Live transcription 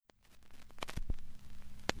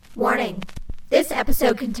Warning. This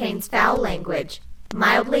episode contains foul language,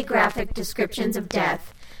 mildly graphic descriptions of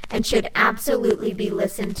death, and should absolutely be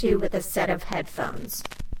listened to with a set of headphones.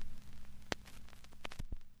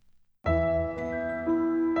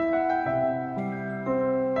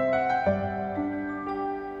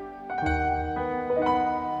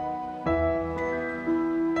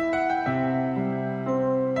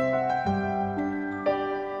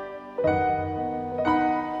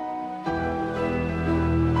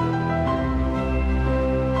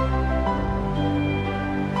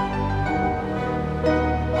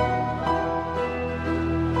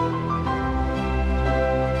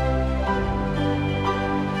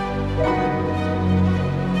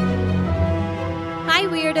 Hi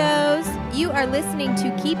Weirdos! You are listening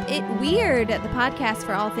to Keep It Weird, the podcast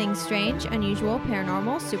for all things strange, unusual,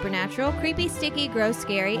 paranormal, supernatural, creepy, sticky, gross,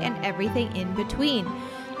 scary, and everything in between.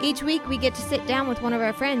 Each week we get to sit down with one of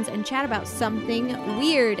our friends and chat about something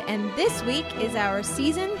weird, and this week is our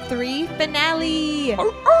Season 3 finale!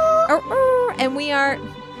 And we are...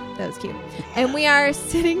 That was cute. And we are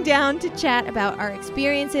sitting down to chat about our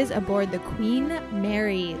experiences aboard the Queen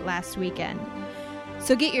Mary last weekend.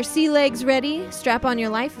 So get your sea legs ready, strap on your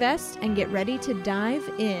life vest, and get ready to dive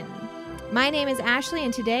in. My name is Ashley,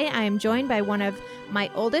 and today I am joined by one of my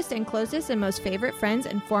oldest and closest and most favorite friends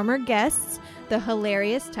and former guests, the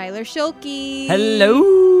hilarious TYLER SCHUELKE.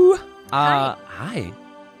 Hello! Hi.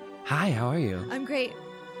 Hi, how are you? I'm great.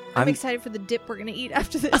 I'm excited for the dip we're going to eat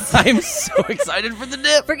after this. I'm so excited for the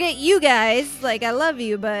dip! Forget you guys. Like, I love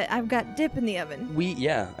you, but I've got dip in the oven. We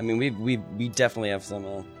definitely have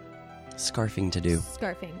some... scarfing to do.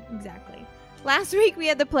 Scarfing, exactly. Last week, we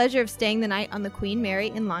had the pleasure of staying the night on the Queen Mary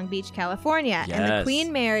in Long Beach, California. Yes. And the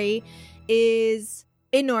Queen Mary is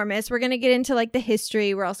enormous. We're going to get into, like, the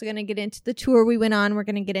history. We're also going to get into the tour we went on. We're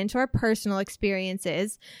going to get into our personal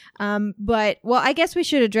experiences. But I guess we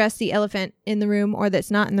should address the elephant in the room, or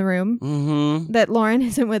that's not in the room. Mm-hmm. That Lauren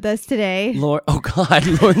isn't with us today. Oh, God.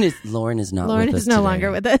 Lauren is not Lauren with us Lauren is no today.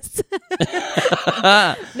 longer with us.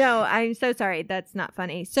 No, I'm so sorry. That's not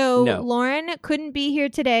funny. So No. Lauren couldn't be here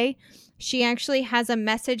today. She actually has a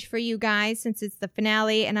message for you guys since it's the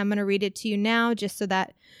finale, and I'm going to read it to you now just so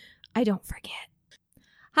that I don't forget.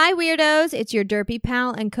 Hi Weirdos, it's your derpy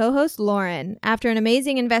pal and co-host Lauren. After an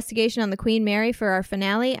amazing investigation on the Queen Mary for our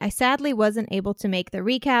finale, I sadly wasn't able to make the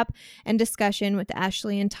recap and discussion with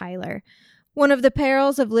Ashley and TYLER. One of the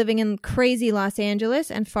perils of living in crazy Los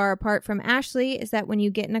Angeles and far apart from Ashley is that when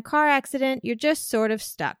you get in a car accident, you're just sort of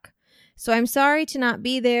stuck. So I'm sorry to not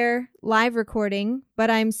be there live recording,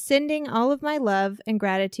 but I'm sending all of my love and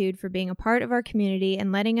gratitude for being a part of our community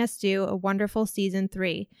and letting us do a wonderful Season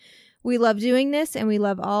 3. We love doing this, and we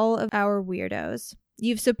love all of our weirdos.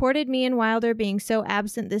 You've supported me and Wilder being so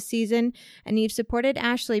absent this season, and you've supported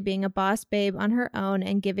Ashley being a boss babe on her own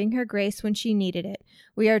and giving her grace when she needed it.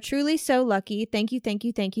 We are truly so lucky. Thank you, thank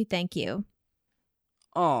you, thank you, thank you.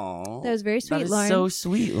 Aww. That was very sweet, that is Lauren. so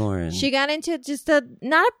sweet, Lauren. She got into just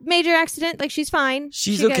not a major accident. Like, she's fine.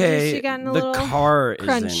 She's okay. She got in a the little car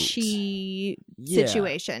crunchy isn't.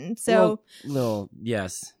 situation. So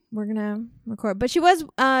yes. we're going to record. But she was,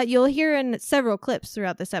 you'll hear in several clips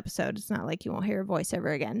throughout this episode. It's not like you won't hear her voice ever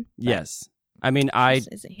again. Yes. I mean, I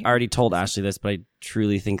already told Ashley this, but I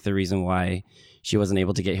truly think the reason why she wasn't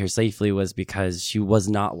able to get here safely was because she was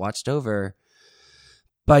not watched over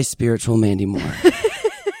by spiritual Mandy Moore.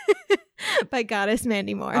 By goddess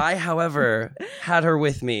Mandy Moore. I, however, had her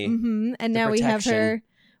with me. Mm-hmm. And now we have her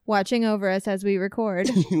watching over us as we record.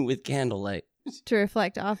 With candlelight. To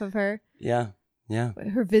reflect off of her. Yeah.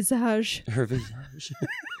 Her visage.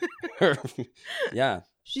 Yeah.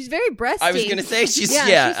 She's very breasty. I was going to say, she's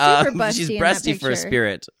super busty she's in breasty that for a picture.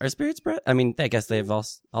 spirit. Are spirits breast? I mean, I guess they have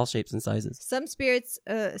all shapes and sizes. Some spirits,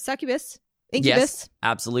 succubus, incubus. Yes,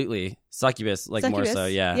 absolutely. Succubus, more Succubus. so,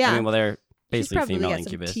 yeah. Yeah. I mean, well, they're She's basically probably female got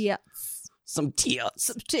incubus. Some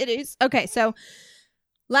Some titties. Okay, so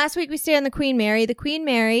last week we stayed on the Queen Mary. The Queen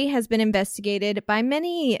Mary has been investigated by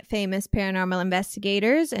many famous paranormal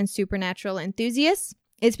investigators and supernatural enthusiasts.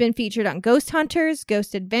 It's been featured on Ghost Hunters,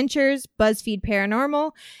 Ghost Adventures, BuzzFeed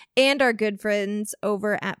Paranormal, and our good friends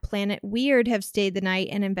over at Planet Weird have stayed the night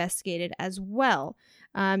and investigated as well.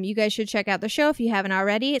 You guys should check out the show if you haven't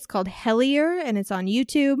already. It's called Hellier, and it's on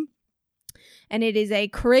YouTube. And it is a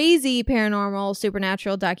crazy paranormal,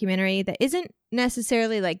 supernatural documentary that isn't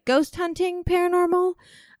necessarily like ghost hunting paranormal.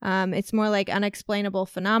 It's more like unexplainable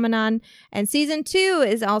phenomenon. And season 2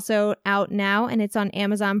 is also out now, and it's on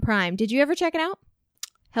Amazon Prime. Did you ever check it out?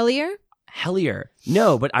 Hellier? Hellier.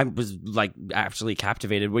 No, but I was like actually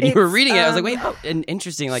captivated when you were reading it. I was like, wait, and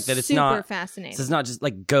interesting, like that it's not super fascinating. So it's not just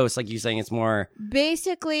like ghosts, like you saying. It's more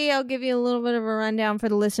basically. I'll give you a little bit of a rundown for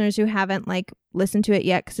the listeners who haven't like listened to it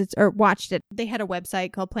yet or watched it. They had a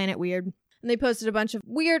website called Planet Weird. And they posted a bunch of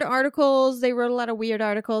weird articles. They wrote a lot of weird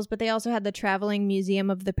articles, but they also had the Traveling Museum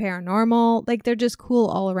of the Paranormal. Like, they're just cool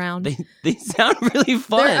all around. They sound really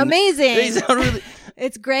fun. They're amazing. They sound really...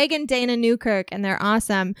 It's Greg and Dana Newkirk, and they're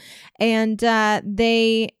awesome. And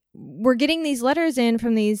they were getting these letters in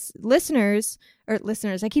from these listeners.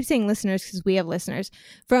 I keep saying listeners because we have listeners.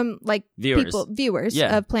 From, like, viewers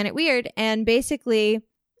of Planet Weird. And basically,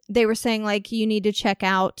 they were saying, like, you need to check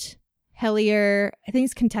out Hellier, I think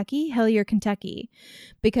it's Hellier, Kentucky,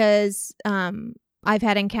 because I've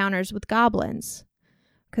had encounters with goblins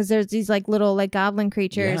because there's these like little like goblin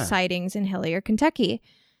creatures sightings in Hellier, Kentucky.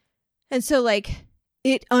 And so like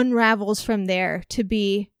it unravels from there to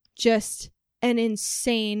be just an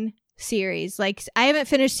insane series. Like I haven't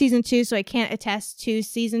finished season 2, so I can't attest to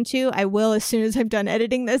season 2. I will as soon as I'm done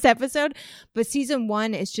editing this episode. But season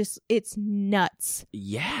 1 is just, it's nuts.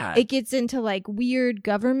 Yeah. It gets into like weird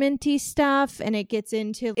government-y stuff, and it gets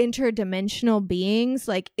into interdimensional beings.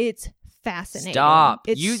 Like it's fascinating. Stop.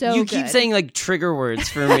 It's you so keep good. saying like trigger words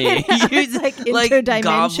for me. It's like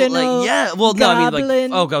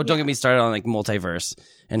interdimensional. Don't get me started on like multiverse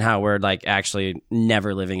and how we're like actually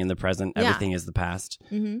never living in the present. Yeah. Everything is the past.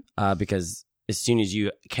 Mm-hmm. Because as soon as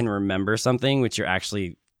you can remember something which you're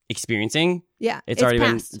actually experiencing, it's already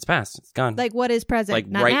past. it's past. It's gone. Like what is present? Like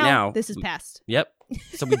Not right now. now. This is past. Yep.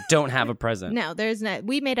 So we don't have a present. No, there's not.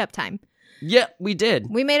 We made up time. Yeah, we did.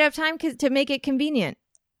 We made up time to make it convenient.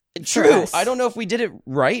 True. I don't know if we did it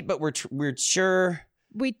right, but we're sure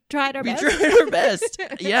we tried our best. We tried our best.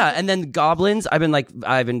 Yeah, and then goblins. I've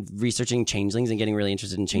been researching changelings and getting really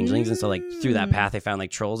interested in changelings, and so like through that path, I found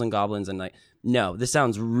like trolls and goblins, and like no, this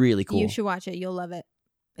sounds really cool. You should watch it. You'll love it.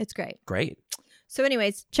 It's great. Great. So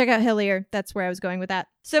anyways, check out Hellier. That's where I was going with that.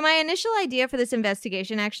 So my initial idea for this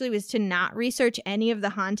investigation actually was to not research any of the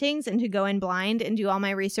hauntings and to go in blind and do all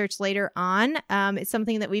my research later on. It's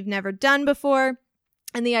something that we've never done before.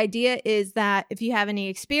 And the idea is that if you have any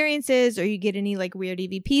experiences or you get any like weird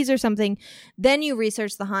EVPs or something, then you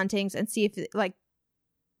research the hauntings and see if it like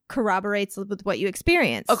corroborates with what you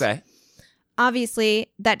experienced. Okay.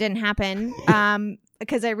 Obviously, that didn't happen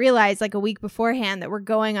because I realized like a week beforehand that we're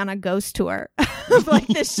going on a ghost tour of like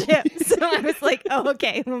the ship. So I was like, oh,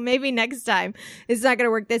 okay, well, maybe next time. It's not going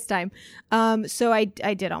to work this time. So I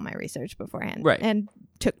did all my research beforehand and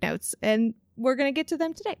took notes, and we're going to get to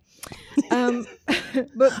them today.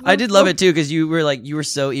 But I did love it too, because you were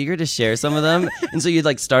so eager to share some of them. And so you'd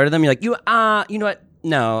like started them. You're like, you know what?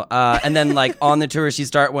 No. And then like on the tour, she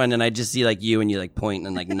start one and I just see like you and you like point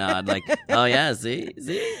and like nod like, oh yeah, see?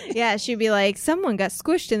 Yeah, she'd be like, someone got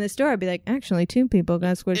squished in this door. I'd be like, actually 2 people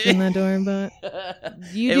got squished in that door,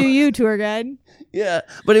 but you tour guide. Yeah.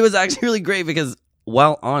 But it was actually really great because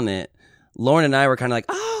while on it, Lauren and I were kind of like,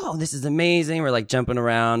 oh, this is amazing. We're like jumping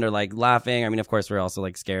around or like laughing. I mean, of course, we're also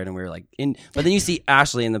like scared and we were like in. But then you see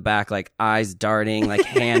Ashley in the back, like eyes darting, like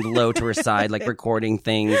hand low to her side, like recording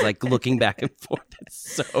things, like looking back and forth.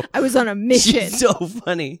 It's so. I was on a mission. She's so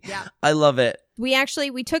funny. Yeah. I love it.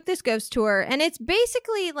 We took this ghost tour, and it's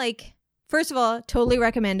basically like, first of all, totally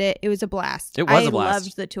recommend it. It was a blast. It was a blast. I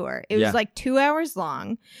loved the tour. It was like 2 hours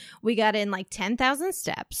long. We got in like 10,000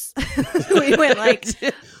 steps. We went like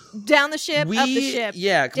down the ship, up the ship.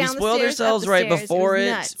 Yeah, we spoiled ourselves right before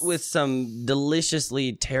it with some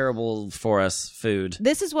deliciously terrible for us food.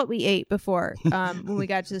 This is what we ate before when we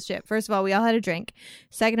got to the ship. First of all, we all had a drink.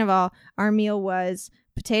 Second of all, our meal was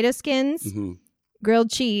potato skins, grilled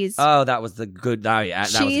cheese. Oh, that was the good. Oh, yeah, that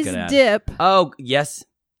cheese was a good dip. Oh, yes.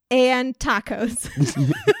 And tacos.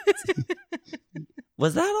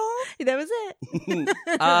 Was that all? That was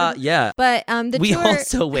it. Yeah. But we tour...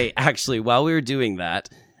 also wait. Actually, while we were doing that,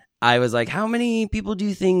 I was like, "How many people do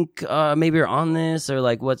you think maybe are on this, or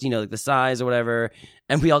like what's like the size or whatever?"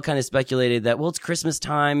 And we all kind of speculated that it's Christmas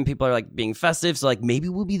time, people are like being festive, so like maybe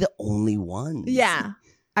we'll be the only ones. Yeah.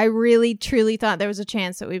 I really, truly thought there was a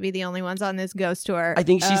chance that we'd be the only ones on this ghost tour. I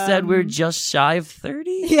think she said we're just shy of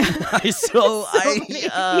 30. Yeah. so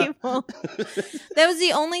many people. That was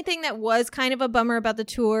the only thing that was kind of a bummer about the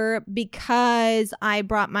tour, because I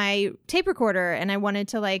brought my tape recorder and I wanted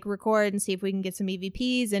to like record and see if we can get some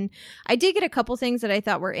EVPs. And I did get a couple things that I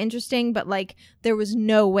thought were interesting, but like there was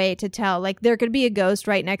no way to tell. Like there could be a ghost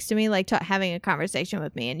right next to me, like having a conversation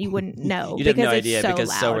with me, and you wouldn't know. You'd have no idea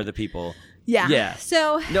because so are the people. Yeah.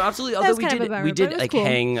 So no, absolutely. Although we did like cool.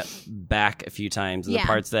 hang back a few times in the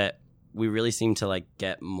parts that we really seemed to like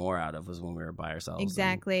get more out of was when we were by ourselves.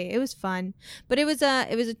 Exactly. It was fun. But it was a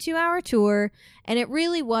 2-hour tour, and it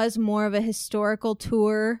really was more of a historical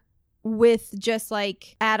tour with just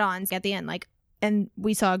like add-ons at the end, like, and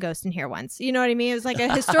we saw a ghost in here once. You know what I mean? It was like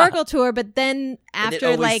a historical tour, but then after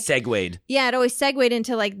it like segued. Yeah, it always segued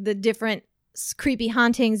into like the different creepy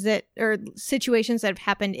hauntings that or situations that have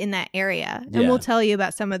happened in that area, and we'll tell you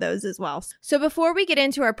about some of those as well. So before we get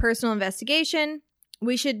into our personal investigation,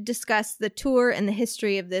 we should discuss the tour and the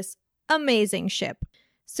history of this amazing ship.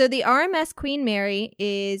 So the RMS Queen Mary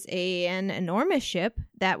is an enormous ship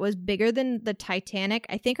that was bigger than the Titanic.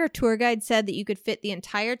 I think our tour guide said that you could fit the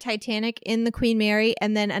entire Titanic in the Queen Mary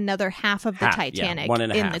and then another half of the Titanic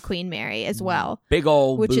in the Queen Mary as well. Big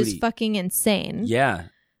old which booty. Is fucking insane. Yeah.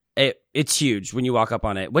 It's huge when you walk up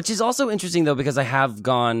on it, which is also interesting, though, because I've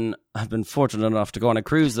been fortunate enough to go on a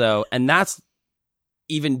cruise, though, and that's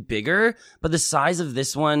even bigger. But the size of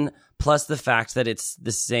this one, plus the fact that it's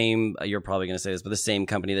the same, you're probably going to say this, but the same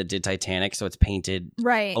company that did Titanic, so it's painted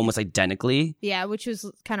almost identically. Yeah, which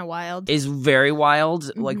was kind of wild. Is very wild.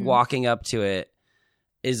 Mm-hmm. Like, walking up to it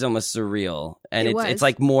is almost surreal, and it's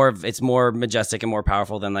like it's more majestic and more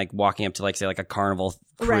powerful than like walking up to like say like a Carnival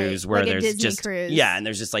cruise where like there's Disney just cruise. and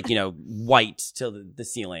there's just like white till the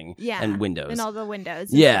ceiling and windows and all the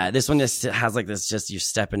windows. This one just has like this, just you're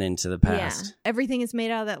stepping into the past. Yeah. Everything is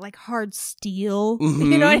made out of that like hard steel.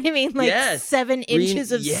 Mm-hmm. You know what I mean? Like 7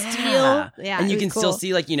 inches of steel. Yeah, and you can still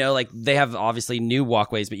see like like they have obviously new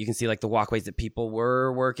walkways, but you can see like the walkways that people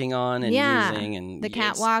were working on and using, and the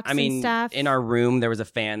catwalks and stuff. In our room there was a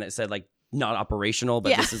fan that said like not operational,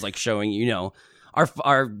 but this is like showing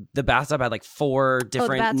the bathtub had like 4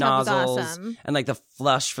 different nozzles, awesome. And like the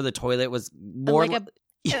flush for the toilet was more like a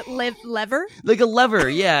lever, like a lever,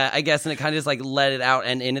 I guess, and it kind of just like let it out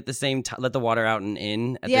and in at the same time, let the water out and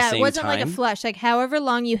in at the same time. It wasn't like a flush. Like however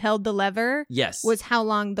long you held the lever, was how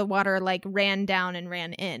long the water like ran down and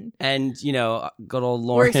ran in. And good old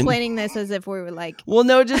Lauren. We're explaining this as if we were like, well,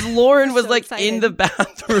 no, just Lauren was so like excited. In the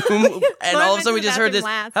bathroom, and all of a sudden we just heard this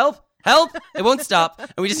help, it won't stop,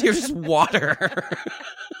 and we just hear just water.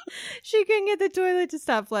 She couldn't get the toilet to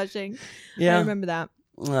stop flushing. I remember that.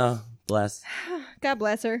 Oh, bless. God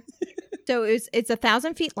bless her. So it's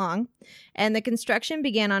 1,000 feet long, and the construction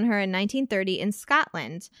began on her in 1930 in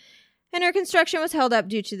Scotland. And her construction was held up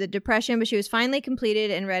due to the Depression, but she was finally completed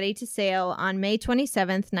and ready to sail on May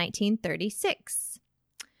 27th, 1936.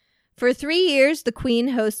 For 3 years, the Queen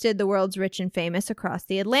hosted the world's rich and famous across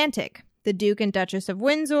the Atlantic. The Duke and Duchess of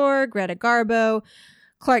Windsor, Greta Garbo,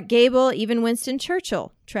 Clark Gable, even Winston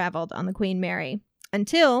Churchill traveled on the Queen Mary.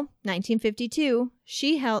 Until 1952,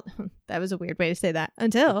 she held... That was a weird way to say that.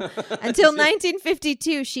 Until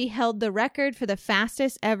 1952, she held the record for the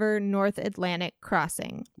fastest ever North Atlantic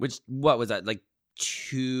crossing. Which, what was that? Like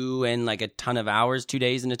 2 and like a ton of hours? 2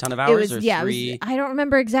 days and a ton of hours? Or 3? I don't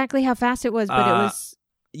remember exactly how fast it was, but it was...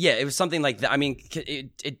 Yeah, it was something like that. I mean,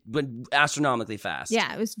 it went astronomically fast.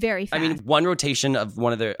 Yeah, it was very fast. I mean, one rotation of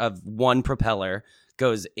one propeller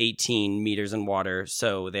goes 18 meters in water,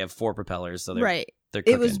 so they have 4 propellers. So they're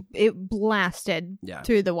cooking. It blasted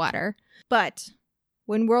through the water. But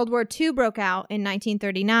when World War II broke out in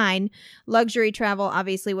 1939, luxury travel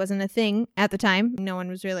obviously wasn't a thing at the time. No one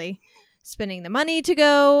was really spending the money to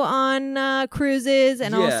go on cruises,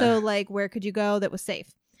 and also like where could you go that was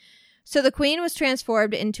safe. So the Queen was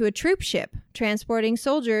transformed into a troop ship, transporting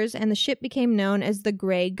soldiers, and the ship became known as the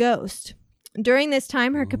Grey Ghost. During this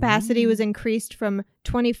time, her capacity was increased from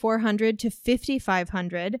 2,400 to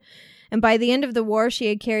 5,500, and by the end of the war, she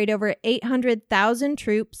had carried over 800,000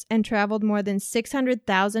 troops and traveled more than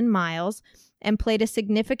 600,000 miles and played a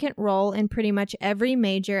significant role in pretty much every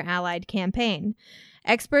major Allied campaign.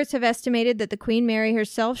 Experts have estimated that the Queen Mary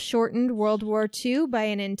herself shortened World War II by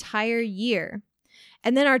an entire year.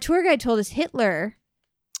 And then our tour guide told us Hitler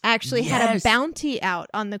actually had a bounty out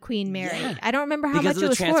on the Queen Mary. Yeah. I don't remember how much it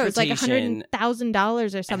was for. It was like $100,000 or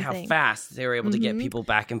something. And how fast they were able to get people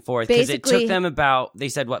back and forth. Because it took them they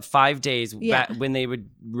said, 5 days? When they would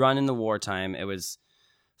run in the wartime, it was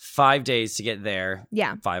 5 days to get there.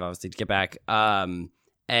 Yeah. 5, obviously, to get back. And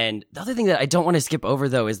the other thing that I don't want to skip over,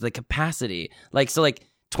 though, is the capacity.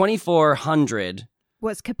 2,400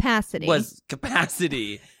 was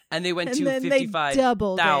capacity. And they went to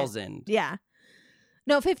 55,000. Yeah.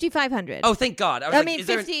 No, 5,500. Oh, thank God. I mean,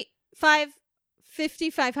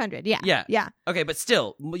 5,500. Yeah. Yeah. Okay, but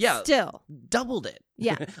still. Yeah. Still. Doubled it.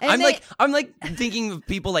 Yeah. I'm like thinking of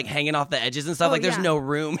people like hanging off the edges and stuff. There's no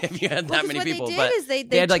room if you had that many people. They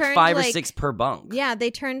had like 5 or 6 per bunk. Yeah,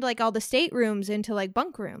 they turned like all the staterooms into like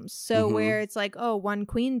bunk rooms. So where it's like, one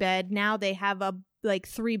queen bed, now they have like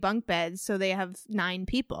 3 bunk beds, so they have 9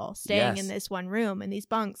 people staying in this one room in these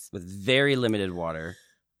bunks with very limited water.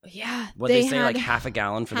 Yeah, what they say, like half a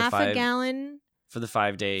gallon for half a gallon for the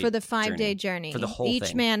 5-day journey. For the whole Each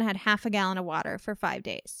thing. man had half a gallon of water for 5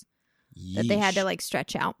 days. Yeesh. That they had to like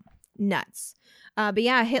stretch out. Nuts. But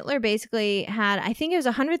yeah, Hitler basically had, I think it was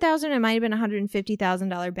 $100,000, it might have been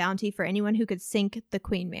 $150,000 bounty for anyone who could sink the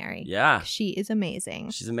Queen Mary. Yeah. She is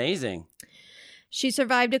amazing. She's amazing. She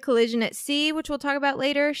survived a collision at sea, which we'll talk about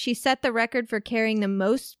later. She set the record for carrying the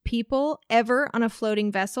most people ever on a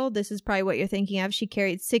floating vessel. This is probably what you're thinking of. She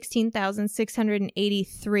carried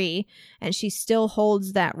 16,683, and she still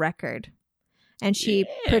holds that record. And she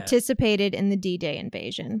participated in the D-Day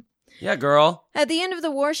invasion. Yeah, girl. At the end of the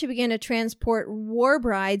war, she began to transport war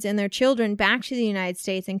brides and their children back to the United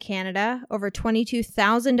States and Canada, over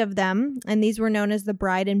 22,000 of them, and these were known as the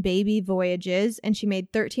bride and baby voyages, and she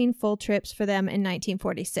made 13 full trips for them in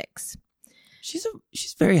 1946. She's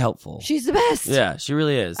very helpful. She's the best. Yeah, she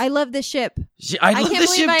really is. I love this ship. I love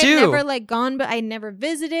this ship too. I'd never gone, but I'd never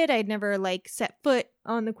visited. I'd never set foot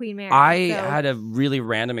on the Queen Mary. I had a really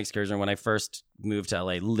random excursion when I first moved to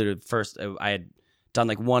LA. Literally, first I had done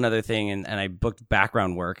one other thing, and I booked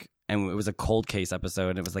background work, and it was a cold case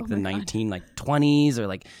episode. It was the 1920s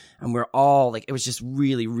and we're all it was just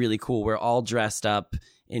really, really cool. We're all dressed up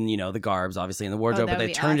in the garbs, obviously, in the wardrobe, but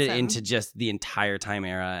they turned it into just the entire time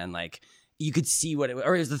era, and you could see what it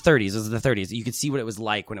was the 30s. It was the 30s. You could see what it was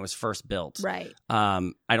like when it was first built. Right.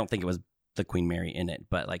 I don't think it was the Queen Mary in it,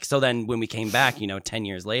 but so then when we came back, 10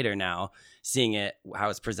 years later now, seeing it, how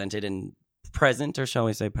it's presented in present, or shall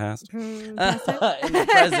we say past? In the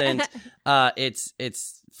present, it's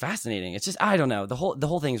fascinating. It's just, I don't know. The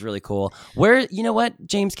whole thing is really cool. Where, what,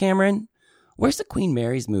 James Cameron? Where's the Queen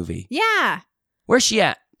Mary's movie? Yeah. Where's she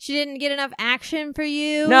at? She didn't get enough action for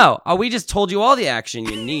you? No. We just told you all the action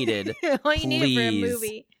you needed. All you needed for a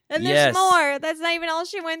movie. And there's more. That's not even all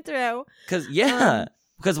she went through.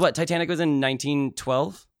 Because what, Titanic was in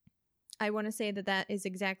 1912? I want to say that is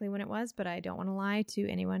exactly when it was, but I don't want to lie to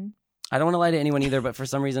anyone. I don't want to lie to anyone either, but for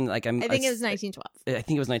some reason, I think it was 1912. I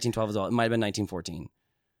think it was 1912 as well. It might have been 1914.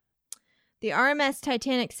 The RMS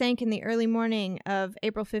Titanic sank in the early morning of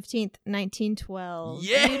April 15th, 1912.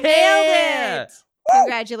 Yeah! You nailed it!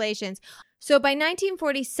 Congratulations. So by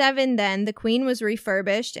 1947, then, the Queen was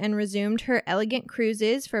refurbished and resumed her elegant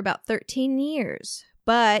cruises for about 13 years.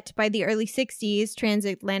 But by the early 60s,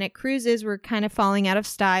 transatlantic cruises were kind of falling out of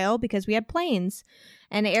style because we had planes.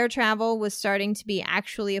 And air travel was starting to be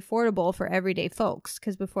actually affordable for everyday folks.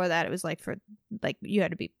 Because before that, it was you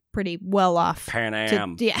had to be pretty well off Pan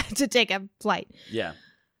Am. to take a flight. Yeah.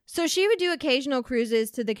 So she would do occasional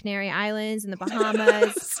cruises to the Canary Islands and the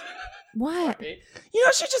Bahamas. What?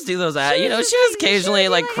 She just do those. She just occasionally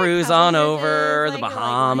cruise on over the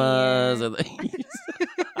Bahamas. I'm talking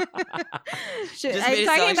about she's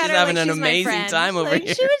her having an she's amazing time over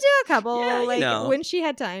here. She would do a couple when she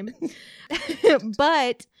had time.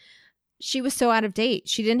 But she was so out of date.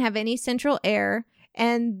 She didn't have any central air,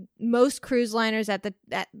 and most cruise liners at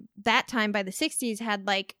that time by the 60s had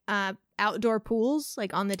outdoor pools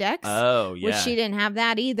on the decks. Oh, yeah. Which she didn't have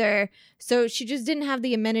that either. So she just didn't have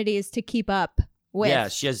the amenities to keep up with. Yeah,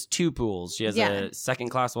 she has 2 pools. She has a second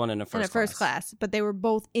class one and a first class. But they were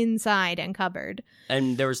both inside and covered.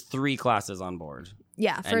 And there was 3 classes on board.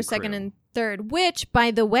 Yeah, first, second, and third. Which,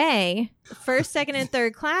 by the way, first, second, and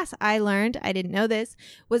third class, I learned, I didn't know this,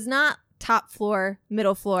 was not top floor,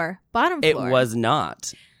 middle floor, bottom floor. It was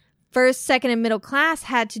not. First, second, and middle class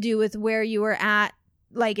had to do with where you were at.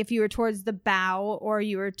 If you were towards the bow or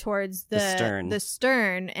you were towards the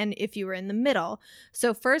stern, and if you were in the middle.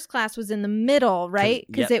 So first class was in the middle, right?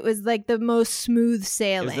 Because it was the most smooth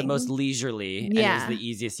sailing. It was the most leisurely. And it was the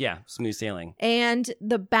easiest. Yeah, smooth sailing. And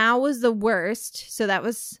the bow was the worst. So that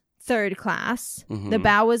was third class. Mm-hmm. The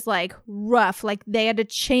bow was rough. They had to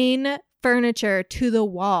chain furniture to the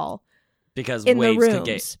wall. Because in waves the rooms, could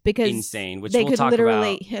get because insane, which they we'll could talk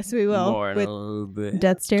literally, about yes, we will, more in a little bit.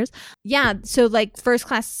 Death stairs. Yeah, so first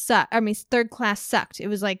class sucked. Third class sucked. It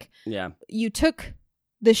was you took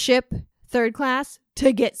the ship third class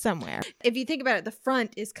to get somewhere. If you think about it, the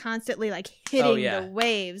front is constantly hitting the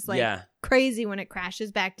waves crazy when it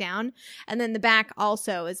crashes back down, and then the back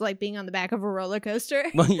also is being on the back of a roller coaster.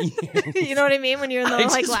 You know what I mean? When you're in the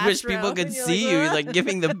I just last wish row, people could see you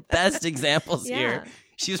giving the best examples here.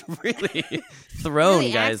 She's really thrown,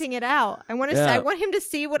 really guys. Acting it out. I want to. I want him to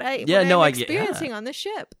see what I'm experiencing on the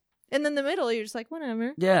ship. And then the middle, you're just like,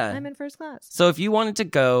 whatever. Yeah. I'm in first class. So if you wanted to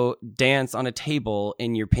go dance on a table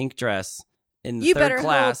in your pink dress in the third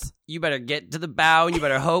class, you better get to the bow and you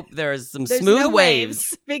better hope there's smooth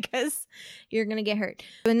waves. Because you're going to get hurt.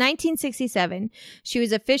 In 1967, she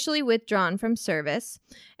was officially withdrawn from service.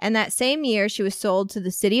 And that same year, she was sold to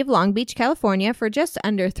the city of Long Beach, California for just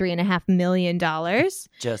under $3.5 million.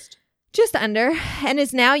 Just under. And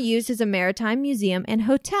is now used as a maritime museum and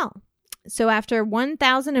hotel. So after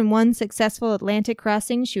 1,001 successful Atlantic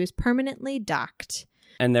crossings, she was permanently docked.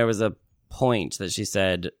 And there was a point that she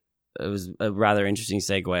said, it was a rather interesting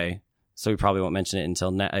segue, so we probably won't mention it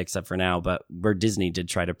until except for now, but where Disney did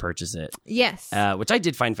try to purchase it. Yes. Which I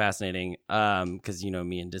did find fascinating, because you know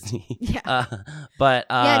me and Disney. Yeah.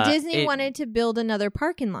 Disney wanted to build another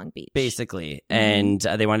park in Long Beach. Basically. Mm-hmm. And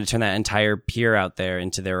they wanted to turn that entire pier out there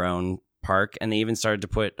into their own park, and they even started to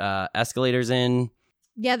put escalators in.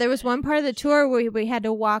 Yeah, there was one part of the tour where we had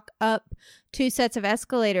to walk up 2 sets of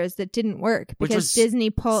escalators that didn't work because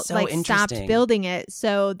Disney stopped building it.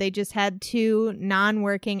 So they just had 2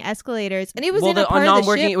 non-working escalators. And it was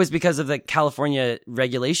non-working, it was because of the California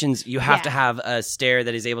regulations. You have to have a stair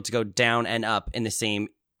that is able to go down and up in the same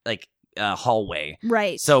hallway.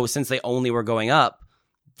 Right. So since they only were going up,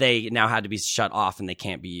 they now had to be shut off and they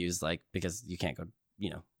can't be used because you can't go,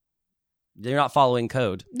 they're not following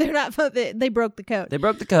code. They broke the code. They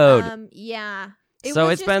broke the code. Yeah.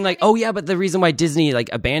 It's been but the reason why Disney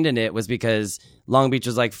abandoned it was because Long Beach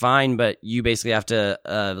was fine, but you basically have to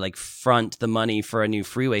front the money for a new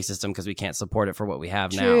freeway system because we can't support it for what we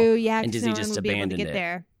have now. True, yeah. And Disney just abandoned it.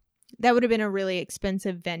 There. That would have been a really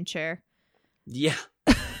expensive venture. Yeah.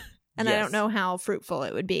 And I don't know how fruitful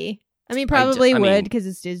it would be. I mean, probably would because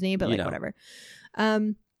it's Disney, but whatever.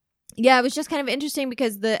 Yeah, it was just kind of interesting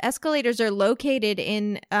because the escalators are located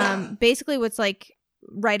in basically what's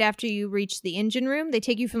right after you reach the engine room. They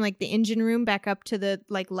take you from the engine room back up to the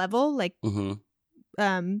level, mm-hmm.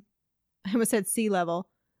 I almost said sea level.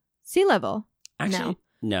 Sea level? Actually,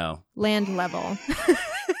 no. Land level.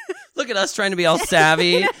 Look at us trying to be all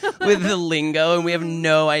savvy with the lingo, and we have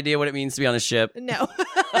no idea what it means to be on a ship. No.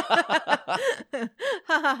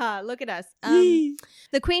 Look at us.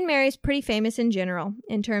 The Queen Mary is pretty famous in general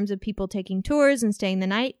in terms of people taking tours and staying the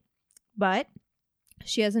night, but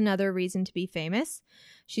she has another reason to be famous.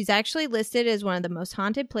 She's actually listed as one of the most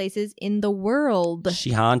haunted places in the world.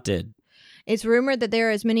 She haunted. It's rumored that there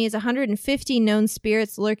are as many as 150 known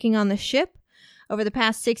spirits lurking on the ship. Over the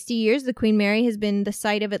past 60 years, the Queen Mary has been the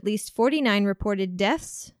site of at least 49 reported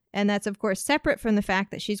deaths. And that's, of course, separate from the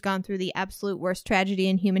fact that she's gone through the absolute worst tragedy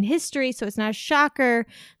in human history. So it's not a shocker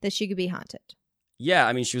that she could be haunted. Yeah,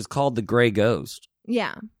 I mean, she was called the Gray Ghost.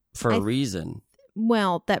 Yeah. For a reason.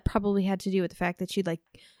 Well, that probably had to do with the fact that she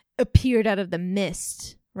appeared out of the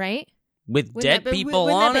mist, right? With dead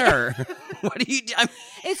people on her. What do you do?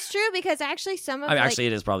 It's true because actually some of actually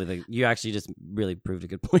it is probably you actually just really proved a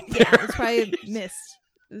good point there. Yeah, it's probably mist.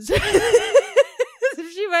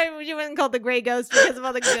 She wasn't called the Gray Ghost because of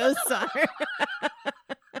all the ghosts on her.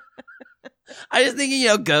 I was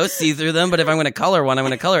thinking, ghosts see through them, but if I'm going to color one, I'm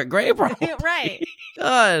going to color it gray, probably. Right.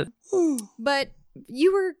 God. But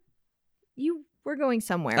you were going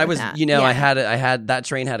somewhere. I was, that. I had that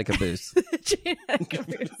train had a caboose. The train had a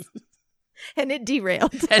caboose. And it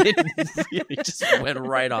derailed. And it really just went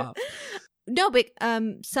right off. No, but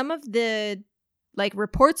some of the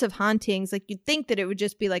reports of hauntings, you'd think that it would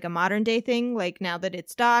just be a modern day thing, now that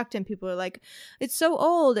it's docked and people are it's so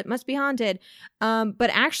old, it must be haunted. But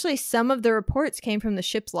actually some of the reports came from the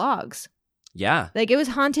ship's logs. Yeah. It was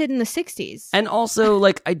haunted in the 60s. And also,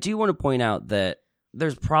 I do want to point out that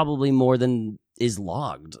there's probably more than is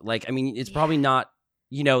logged. It's probably not,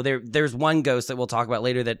 there's one ghost that we'll talk about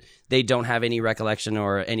later that they don't have any recollection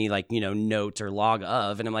or any note or log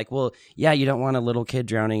of. And I'm well, yeah, you don't want a little kid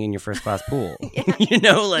drowning in your first class pool. Yeah.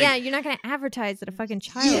 Yeah, you're not going to advertise that a fucking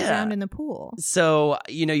child drowned in the pool. So,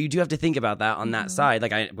 you do have to think about that on that side,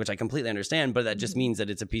 which I completely understand, but that just means that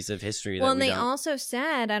it's a piece of history. Well, and they also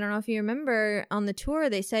said, I don't know if you remember on the tour,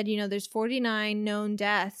 they said, there's 49 known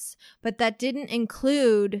deaths, but that didn't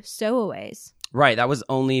include stowaways. Right, that was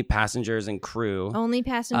only passengers and crew. Only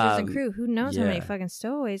passengers and crew. Who knows how many fucking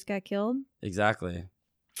stowaways got killed? Exactly.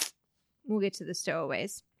 We'll get to the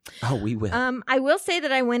stowaways. Oh, we will. I will say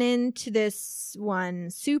that I went into this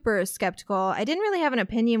one super skeptical. I didn't really have an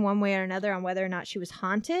opinion one way or another on whether or not she was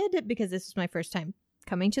haunted because this was my first time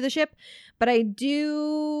coming to the ship. But I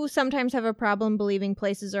do sometimes have a problem believing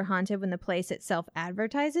places are haunted when the place itself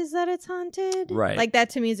advertises that it's haunted. Right. That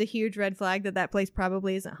to me is a huge red flag that place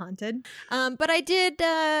probably isn't haunted. But I did,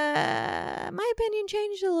 my opinion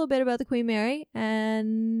changed a little bit about the Queen Mary,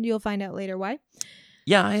 and you'll find out later why.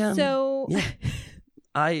 Yeah, I am. So yeah.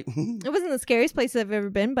 it wasn't the scariest place I've ever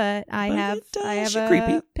been, but I have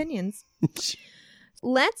opinions.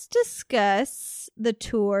 Let's discuss the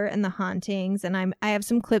tour and the hauntings, and I have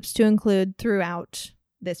some clips to include throughout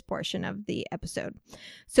this portion of the episode.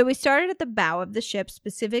 So we started at the bow of the ship,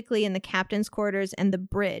 specifically in the captain's quarters and the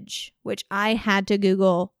bridge, which I had to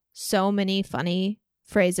Google so many funny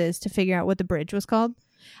phrases to figure out what the bridge was called.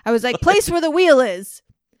 I was like, place where the wheel is.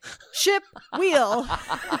 Ship wheel.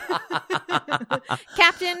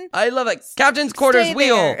 Captain. I love it. Captain's quarters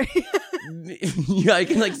wheel. Yeah, I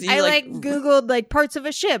can see. I Googled parts of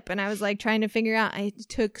a ship, and I was trying to figure out. It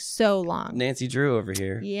took so long. Nancy Drew over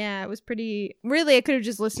here. Yeah, it was pretty. Really, I could have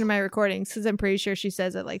just listened to my recordings because I'm pretty sure she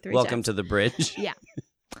says it 3 times. Welcome to the bridge. Yeah.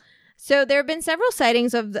 So there have been several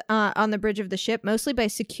sightings of on the bridge of the ship, mostly by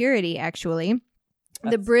security, actually.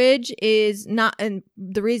 The bridge is not, and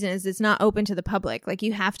the reason is it's not open to the public.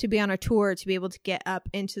 You have to be on a tour to be able to get up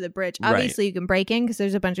into the bridge. Obviously, you can break in because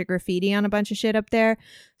there's a bunch of graffiti on a bunch of shit up there.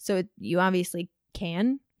 So you obviously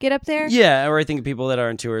can get up there. Yeah, or I think people that are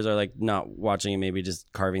on tours are not watching and maybe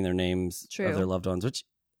just carving their names of their loved ones. Which,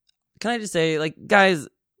 can I just say, guys,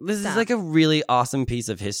 this is a really awesome piece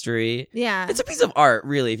of history. Yeah. It's a piece of art,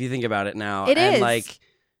 really, if you think about it now. It is.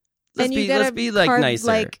 Let's be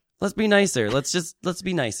nicer. Let's be nicer. Let's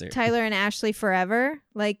be nicer. Tyler and Ashley forever.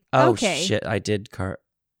 Oh, okay. Shit, I did carve.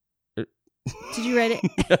 Did you write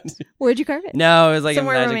it? Where'd you carve it? No, it was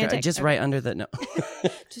somewhere a romantic. just right under the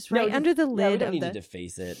just right under the lid. We don't need to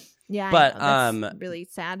deface it. Yeah, but that's really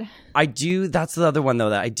sad. I do. That's the other one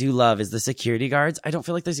though that I do love is the security guards. I don't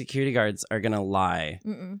feel like the security guards are gonna lie.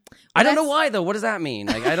 Well, I don't know why though. What does that mean?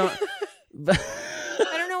 I don't.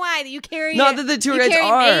 I don't know why you carry. Not that the tour guides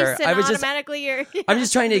are. I was automatically you're. I'm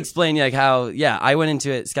just trying to explain how. Yeah, I went into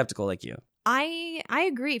it skeptical like you. I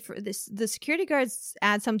agree. For this, the security guards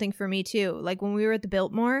add something for me too. When we were at the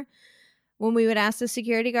Biltmore, when we would ask the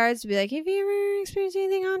security guards to be like, "Have you ever experienced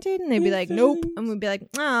anything haunted?" and they'd be like, "Nope," and we'd be like,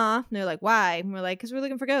 "Ah," and they're like, "Why?" and we're like, "Because we're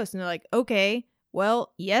looking for ghosts," and they're like, "Okay."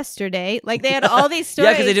 Well, yesterday, they had all these stories.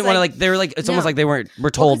 Yeah, because they didn't want to, they were it's almost like they were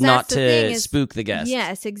told not to spook the guests.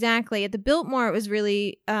 Yes, exactly. At the Biltmore, it was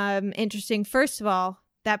really interesting. First of all,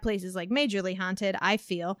 that place is majorly haunted, I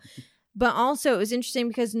feel. But also, it was interesting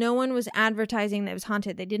because no one was advertising that it was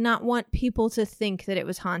haunted. They did not want people to think that it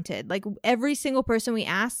was haunted. Every single person we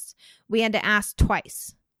asked, we had to ask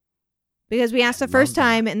twice. Because we asked the first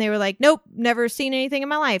time and they were like, nope, never seen anything in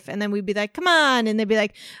my life. And then we'd be like, come on. And they'd be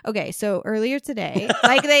like, okay, so earlier today,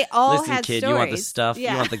 they all Listen, had kid, stories. You want the stuff.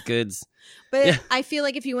 Yeah. You want the goods. But I feel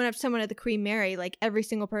like if you went up to someone at the Queen Mary, every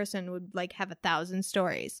single person would have 1,000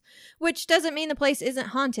 stories, which doesn't mean the place isn't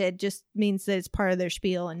haunted, just means that it's part of their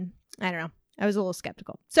spiel. And I don't know. I was a little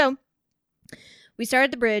skeptical. So we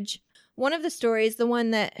started the bridge. One of the stories, the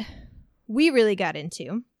one that we really got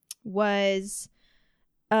into, was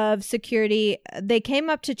of security. They came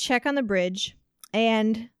up to check on the bridge,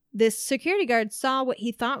 and this security guard saw what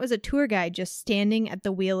he thought was a tour guide just standing at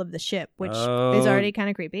the wheel of the ship, which is already kind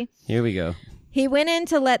of creepy. Here we go. He went in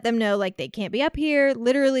to let them know they can't be up here,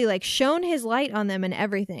 literally shone his light on them and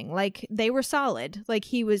everything. They were solid.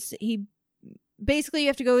 He basically, you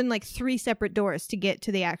have to go in 3 separate doors to get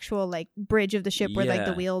to the actual bridge of the ship where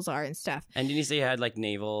the wheels are and stuff. And didn't you say he had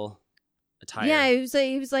naval attire? Yeah,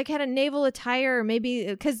 he was had a naval attire, or maybe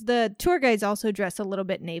because the tour guides also dress a little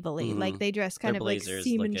bit navally. Mm-hmm. They dress kind of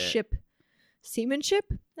seamanship.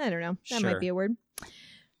 Seamanship? I don't know. That might be a word.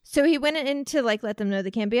 So he went in to let them know they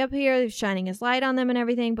can't be up here, shining his light on them and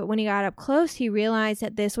everything. But when he got up close, he realized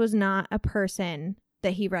that this was not a person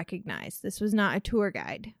that he recognized. This was not a tour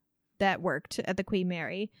guide that worked at the Queen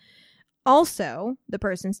Mary. Also, the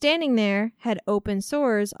person standing there had open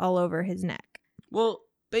sores all over his neck. Well,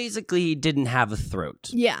 basically, he didn't have a throat.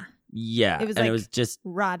 Yeah. Yeah. It was it was just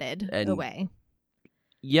rotted away.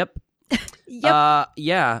 Yep. Yep.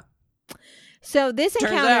 Yeah. So this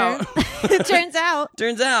encounter turns out,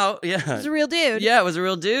 yeah, it was a real dude. Yeah, it was a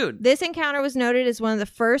real dude. This encounter was noted as one of the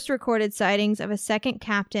first recorded sightings of a second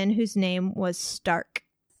captain whose name was Stark.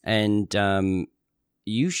 And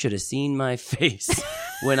you should have seen my face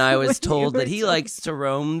when I was told that he likes to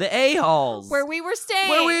roam the A-halls. Where we were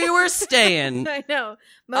staying. I know.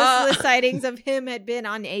 Most of the sightings of him had been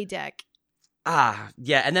on A deck.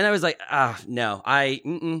 Yeah. And then I was like, no.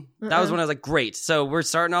 That was when I was like, great. So we're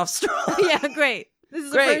starting off strong. Yeah, great. This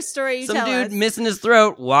is the first story you tell us. Some dude missing his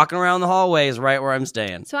throat, walking around the hallways right where I'm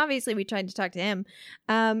staying. So obviously we tried to talk to him.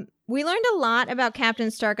 We learned a lot about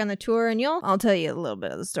Captain Stark on the tour, and I'll tell you a little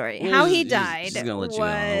bit of the story. How he died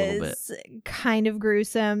was kind of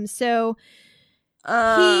gruesome. So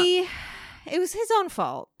it was his own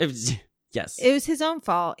fault. Yes. It was his own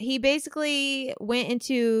fault. He basically went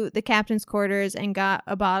into the captain's quarters and got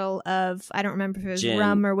a bottle of, I don't remember if it was gin.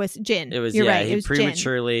 Rum or was gin. It was, You're yeah, right. he It was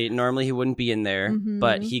prematurely, gin. normally he wouldn't be in there,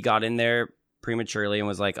 but he got in there prematurely and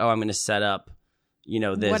was like, oh, I'm going to set up,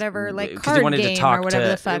 this. Whatever, like because card he wanted game to talk or whatever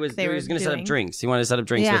to, the fuck he was going to set up drinks. He wanted to set up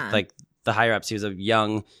drinks with like the higher ups. He was a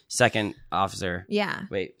young second officer. Yeah.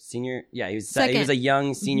 Wait, senior? Yeah, he was a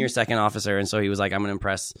young senior second officer, and so he was like, I'm going to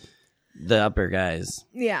impress the upper guys.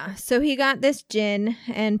 Yeah. So he got this gin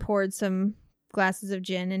and poured some glasses of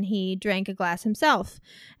gin, and he drank a glass himself.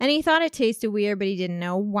 And he thought it tasted weird, but he didn't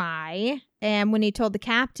know why. And when he told the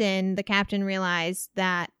captain realized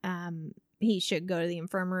that he should go to the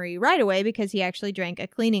infirmary right away because he actually drank a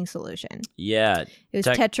cleaning solution. Yeah. It was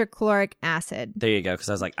tetrachloric acid. There you go. Because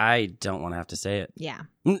I was like, I don't want to have to say it. Yeah.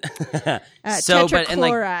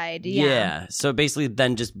 Tetrachloride. Yeah. So basically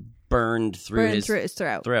then just burned through his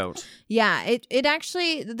throat. Yeah. It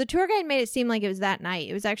actually, the tour guide made it seem like it was that night.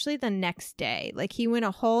 It was actually the next day. Like he went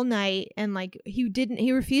a whole night and like he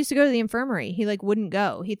refused to go to the infirmary. He like wouldn't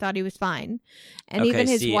go. He thought he was fine. And even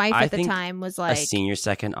his wife at the time was like, a senior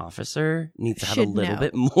second officer needs to have a little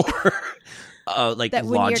bit more like that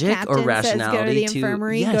logic or rationality. Says, go to the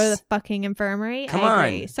infirmary, go to the fucking infirmary. Come I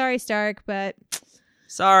agree. on. Sorry, Stark, but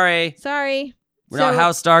sorry. We're not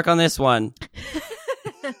House Stark on this one.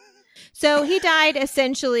 So he died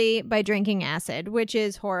essentially by drinking acid, which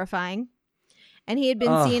is horrifying. And he had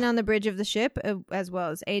been seen on the bridge of the ship as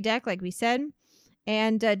well as A deck, like we said.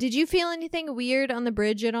 And did you feel anything weird on the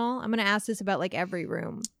bridge at all? I'm going to ask this about like every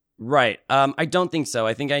room. Right. I don't think so.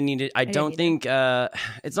 I think I don't think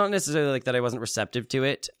it's not necessarily like that I wasn't receptive to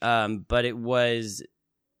it. But it was,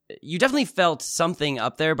 you definitely felt something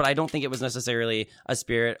up there, but I don't think it was necessarily a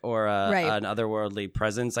spirit or an otherworldly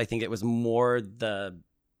presence. I think it was more the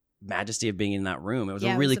majesty of being in that room. It was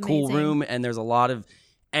a really cool room, and there's a lot of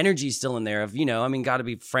energy still in there of, got to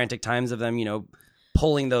be frantic times of them,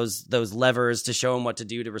 pulling those levers to show them what to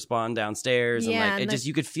do to respond downstairs. Yeah, and like it just,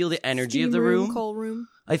 you could feel the energy of the room. Cold room.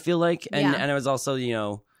 I feel like. And it was also,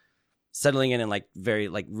 settling in and like very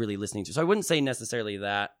like really listening to. So I wouldn't say necessarily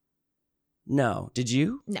that. No. Did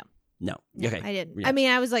you? No. Okay. I didn't. Yeah. I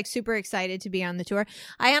mean, I was like super excited to be on the tour.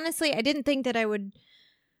 I didn't think that I would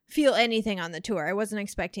feel anything on the tour. I wasn't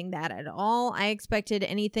expecting that at all. I expected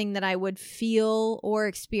anything that I would feel or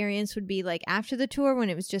experience would be like after the tour when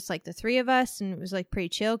it was just like the three of us and it was like pretty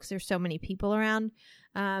chill because there's so many people around.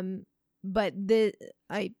 But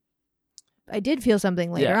I did feel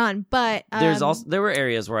something later on, but there were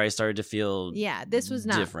areas where I started to feel this was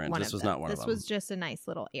not different. This was not one of them. This was just a nice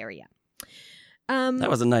little area. That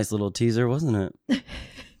was a nice little teaser, wasn't it?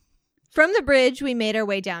 From the bridge, we made our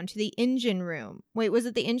way down to the engine room. Wait, was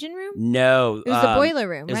it the engine room? No. It was the boiler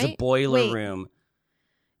room, right? It was the boiler room.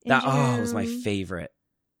 It was my favorite.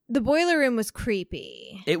 The boiler room was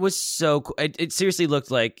creepy. It was so cool. It seriously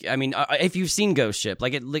looked like, I mean, if you've seen Ghost Ship,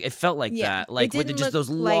 like it felt like that. Like with just those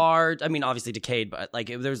large, I mean, obviously decayed, but like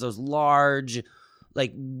there's those large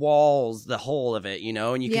like walls, the whole of it,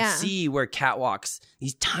 and you can see where catwalks,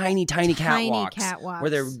 these tiny catwalks where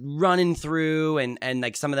they're running through, and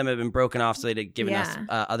like some of them have been broken off, so they'd given us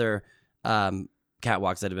other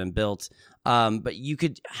catwalks that have been built. But you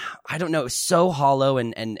could, I don't know, it was so hollow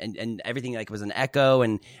and everything like was an echo,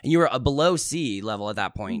 and you were below sea level at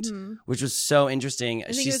that point, which was so interesting.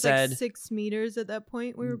 I think it was like 6 meters at that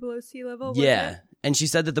point. We were below sea level. Yeah, and she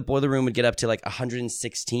said that the boiler room would get up to like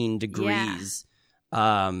 116 degrees.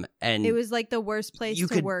 And it was like the worst place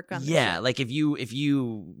to work on. Like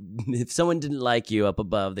if someone didn't like you up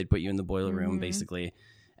above, they'd put you in the boiler room basically.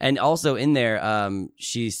 And also in there,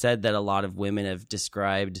 she said that a lot of women have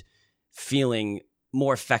described feeling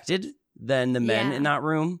more affected than the men in that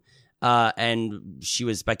room. And she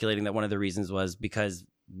was speculating that one of the reasons was because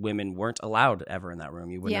women weren't allowed ever in that room.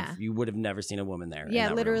 You would have never seen a woman there.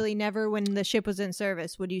 Yeah, literally never. When the ship was in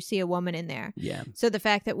service would you see a woman in there. Yeah. So the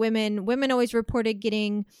fact that women always reported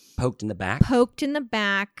getting poked in the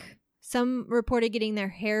back. Some reported getting their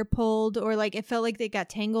hair pulled, or like it felt like they got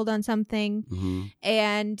tangled on something.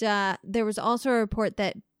 And there was also a report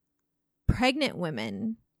that pregnant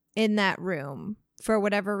women in that room, for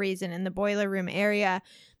whatever reason, in the boiler room area,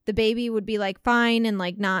 the baby would be like fine and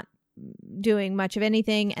like not doing much of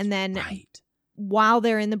anything, and then while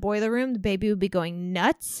they're in the boiler room the baby would be going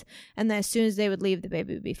nuts, and then as soon as they would leave the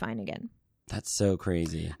baby would be fine again. That's so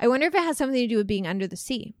crazy. I wonder if it has something to do with being under the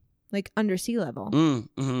sea, like under sea level. And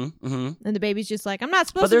the baby's just like, I'm not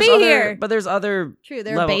supposed to be here. But there's other true,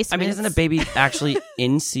 there are basements. I mean, isn't a baby actually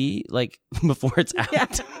in sea like before it's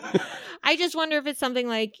out? I just wonder if it's something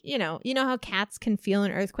like, you know how cats can feel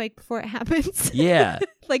an earthquake before it happens? Yeah.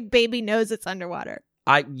 Like baby knows it's underwater.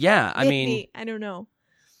 I mean, I don't know.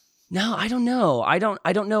 No, I don't know. I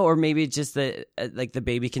don't know. Or maybe it's just that like the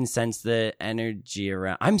baby can sense the energy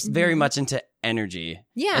around. I'm very much into energy.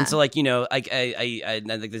 Yeah. And so like, you know, like I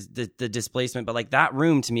like the displacement, but like that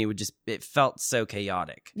room to me it felt so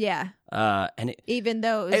chaotic. Yeah. And even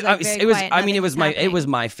though it was like very quiet, I mean, it was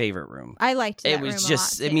my favorite room. I liked that it was room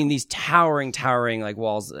just a lot, I mean, these towering like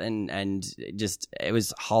walls and just it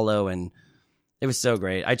was hollow and it was so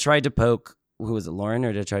great. I tried to poke, who was it, Lauren,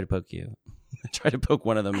 or did I try to poke you? I tried to poke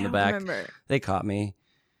one of them in the back. Remember. They caught me.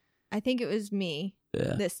 I think it was me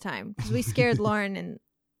this time because we scared Lauren and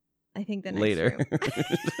I think the next later. room.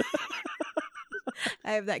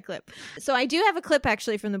 I have that clip. So I do have a clip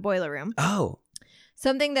actually from the boiler room. Oh.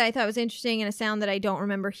 Something that I thought was interesting and a sound that I don't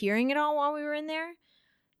remember hearing at all while we were in there.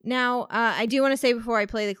 Now, I do want to say before I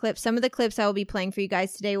play the clip, some of the clips I will be playing for you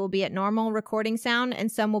guys today will be at normal recording sound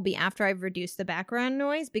and some will be after I've reduced the background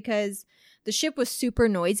noise because the ship was super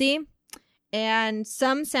noisy. And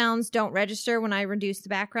some sounds don't register when I reduce the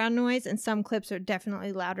background noise, and some clips are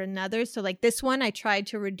definitely louder than others. So like this one, I tried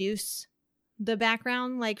to reduce the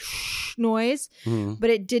background like noise, but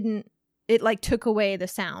it didn't. It like took away the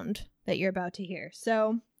sound that you're about to hear.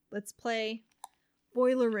 So let's play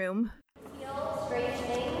Boiler Room. Feel strange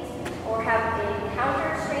things or have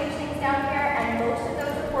encountered strange things down here, and most of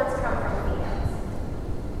those reports come from females.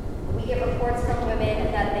 We get reports from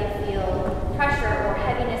women that they feel pressure or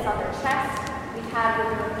heaviness on their chest. We've had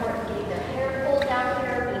women report getting their hair pulled down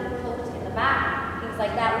here, being poked in the back, things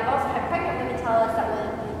like that. We've also had pregnant women tell us that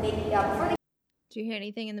when they before they. Do you hear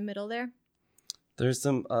anything in the middle there? There's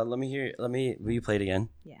some. Will you play it again?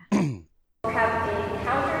 Yeah. Have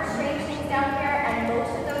encountered strange things down here, and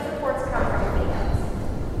most of those reports come from females.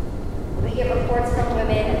 We get reports from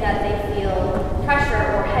women that they feel pressure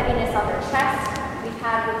or heaviness on their chest. We've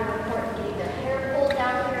had women report getting their hair pulled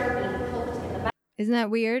down here, being poked in the back. Isn't that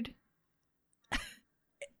weird?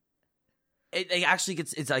 It actually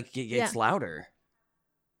gets louder,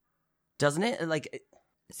 doesn't it? Like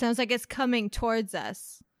sounds like it's coming towards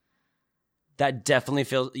us. That definitely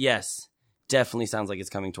definitely sounds like it's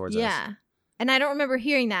coming towards us. Yeah, and I don't remember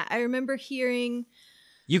hearing that. I remember hearing.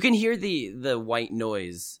 You can hear the white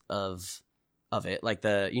noise of it, like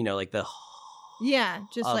the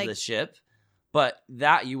just of like the ship, but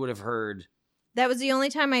that you would have heard. That was the only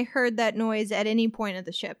time I heard that noise at any point of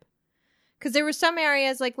the ship. Because there were some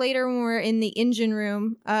areas, like later when we're in the engine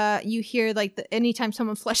room, you hear like anytime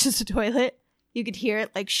someone flushes the toilet, you could hear it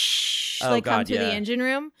like come through the engine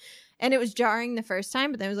room. And it was jarring the first time,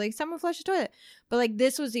 but then it was like, someone flushed the toilet. But like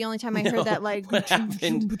this was the only time I heard that like. What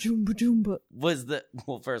happened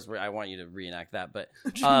first, I want you to reenact that, but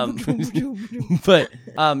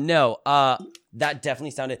that definitely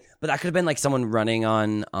sounded, but that could have been like someone running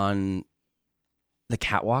on the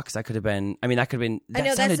catwalks. That could have been, I know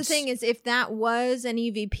that's the thing is if that was an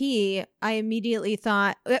EVP, I immediately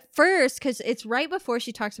thought at first, because it's right before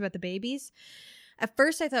she talks about the babies. At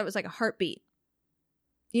first I thought it was like a heartbeat.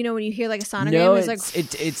 You know, when you hear like a sonogram, no, it's like,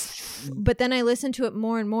 but then I listened to it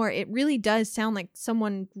more and more. It really does sound like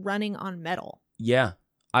someone running on metal. Yeah,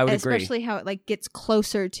 I would agree. Especially how it like gets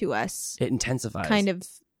closer to us. It intensifies. Kind of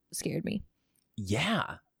scared me.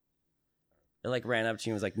 Yeah. It like ran up to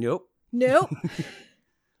you and was like, nope.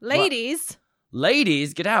 Ladies,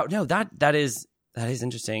 get out. No, that is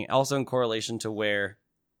interesting. Also in correlation to where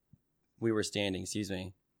we were standing, excuse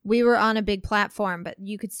me. We were on a big platform, but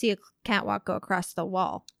you could see a catwalk go across the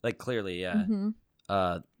wall. Like clearly, yeah. Mm-hmm.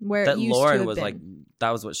 Where that Lauren was like, that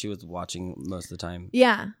was what she was watching most of the time.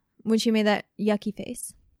 Yeah, when she made that yucky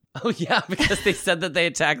face. Oh yeah, because they said that they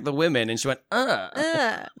attacked the women, and she went,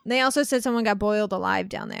 They also said someone got boiled alive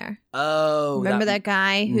down there. Oh, remember that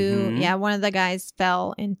guy who? Mm-hmm. Yeah, one of the guys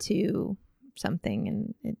fell into something,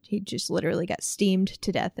 and he just literally got steamed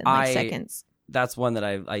to death in seconds. That's one that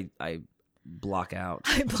I block out.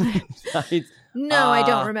 I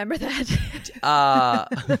don't remember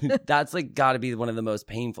that. That's like got to be one of the most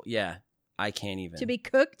painful. Yeah, I can't even. To be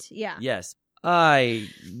cooked? Yeah. Yes. I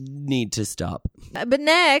need to stop. But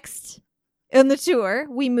next, on the tour,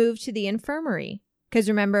 we moved to the infirmary. Because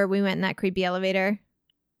remember, we went in that creepy elevator?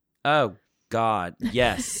 Oh, God.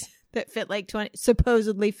 Yes. That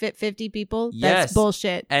supposedly fit 50 people? Yes. That's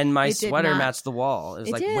bullshit. And my sweater matched the wall. It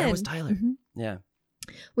was like, where was Tyler? Mm-hmm. Yeah.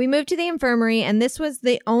 We moved to the infirmary, and this was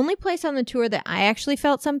the only place on the tour that I actually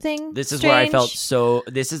felt something This is strange. where I felt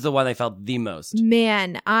this is the one I felt the most.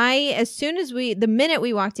 Man, the minute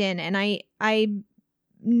we walked in, and I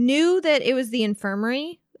knew that it was the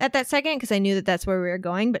infirmary at that second, because I knew that that's where we were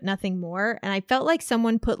going, but nothing more. And I felt like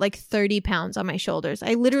someone put like 30 pounds on my shoulders.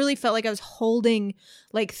 I literally felt like I was holding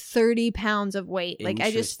like 30 pounds of weight. Like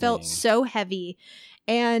I just felt so heavy.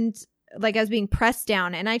 and like I was being pressed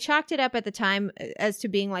down, and I chalked it up at the time as to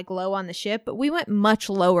being like low on the ship, but we went much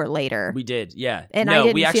lower later. We did, yeah. And I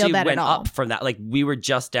didn't we actually feel that went at all. up from that. Like we were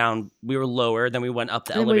just down, we were lower, then we went up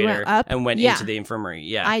the elevator and went into the infirmary.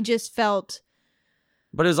 Yeah. I just felt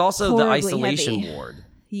But it was also the isolation heavy. ward.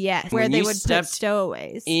 Yes, where they would put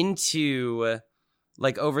stowaways. Into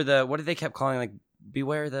like over the, what did they kept calling, like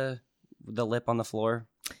beware the lip on the floor?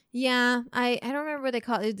 Yeah, I don't remember what they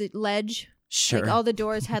call it, the ledge. Sure. Like all the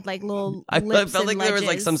doors had like little I lips felt like and there was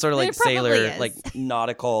like some sort of like sailor, like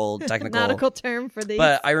nautical, technical. Nautical term for these.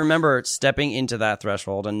 But I remember stepping into that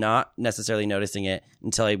threshold and not necessarily noticing it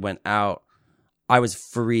until I went out. I was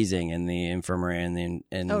freezing in the infirmary and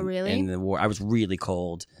oh, really? in the ward. I was really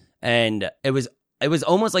cold. And it was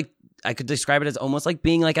almost like, I could describe it as almost like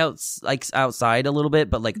being like outside a little bit,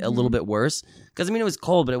 but like a little bit worse. Because I mean, it was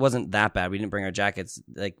cold, but it wasn't that bad. We didn't bring our jackets.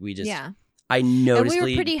 Like we just, I noticeably, and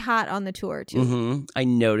we were pretty hot on the tour too. Mm-hmm, I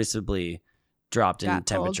noticeably dropped in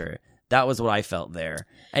temperature. Cold. That was what I felt there.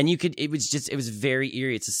 And it was very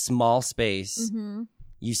eerie. It's a small space. Mm-hmm.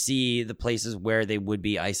 You see the places where they would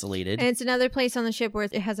be isolated. And it's another place on the ship where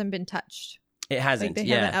it hasn't been touched. It hasn't. Like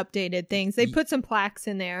they haven't updated things. They put some plaques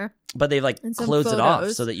in there. But they've like closed it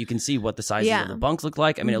off so that you can see what the sizes of the bunks look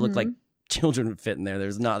like. I mean, it looked like children would fit in there. They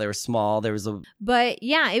were small. But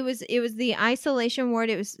yeah, it was the isolation ward.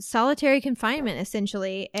 It was solitary confinement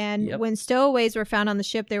essentially. And when stowaways were found on the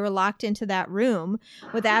ship, they were locked into that room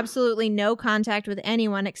with absolutely no contact with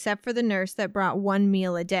anyone except for the nurse that brought one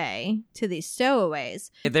meal a day to these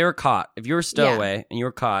stowaways. If they were caught, if you were a stowaway and you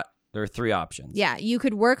were caught, there are 3 options. Yeah, you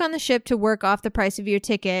could work on the ship to work off the price of your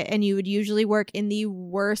ticket, and you would usually work in the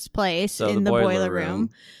worst place, in the boiler room.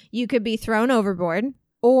 You could be thrown overboard,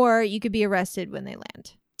 or you could be arrested when they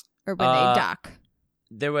land, or when they dock.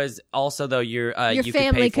 There was also, though, your family could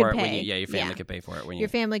pay for pay. it. Your family could pay for it. Your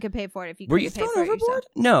family could pay for it if you were you thrown overboard?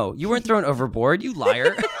 No, you weren't thrown overboard, you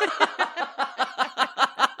liar.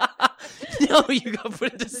 No, you got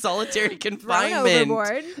put into solitary confinement. Thrown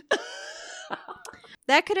overboard.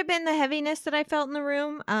 That could have been the heaviness that I felt in the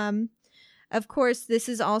room. Of course, this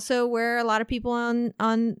is also where a lot of people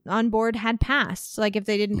on board had passed. Like if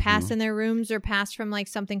they didn't pass in their rooms or passed from like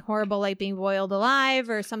something horrible like being boiled alive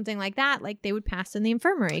or something like that, like they would pass in the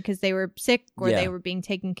infirmary because they were sick or they were being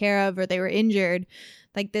taken care of or they were injured.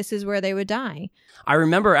 Like this is where they would die. I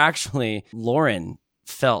remember actually Lauren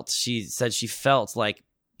she said she felt like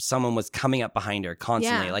someone was coming up behind her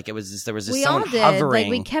constantly. Like there was just someone hovering. Like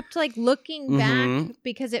we kept like looking back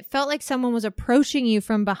because it felt like someone was approaching you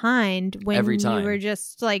from behind when every time you were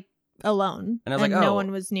just like alone and I was like, no one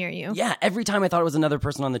was near you. Yeah, every time I thought it was another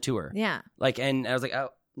person on the tour. Yeah. Like, and I was like, oh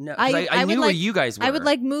no, I knew where you guys were. I would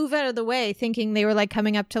like move out of the way thinking they were like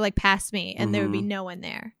coming up to like pass me and there would be no one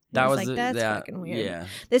there. That was like, that's fucking weird. Yeah.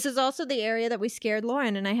 This is also the area that we scared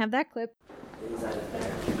Lauren, and I have that clip.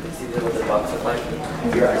 See what the box look like?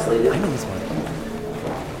 You're isolated. I know this one.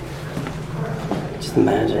 Just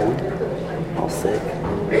imagine, all sick.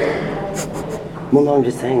 Well, no, I'm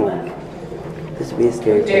just saying, like, this would be a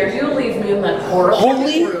scary Dare place. you leave me in that horrible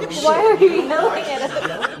room? Why are you yelling at us?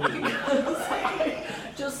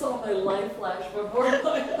 I just saw my life flash before my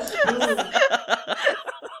eyes.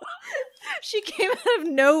 She came out of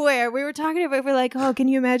nowhere. We were talking about it. We're like, oh, can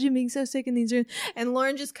you imagine being so sick in these rooms? And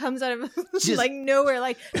Lauren just comes out of like nowhere,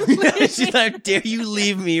 like. She's like, dare you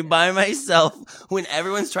leave me by myself when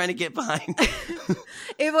everyone's trying to get behind me?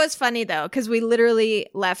 It was funny though, because we literally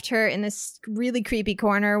left her in this really creepy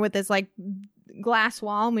corner with this like glass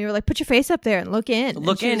wall, and we were like, put your face up there and look in.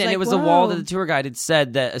 And it was a wall that the tour guide had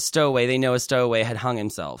said that a stowaway had hung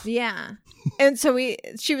himself. Yeah. And so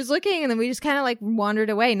she was looking, and then we just kind of like wandered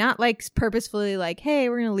away, not like purposefully like, hey,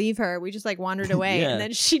 we're gonna leave her. We just like wandered away. And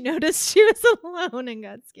then she noticed she was alone and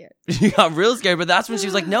got scared. She got real scared, but that's when she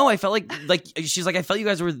was like, no, I felt like she's like, I felt you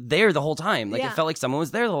guys were there the whole time. Like it felt like someone was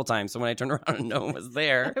there the whole time. So when I turned around and no one was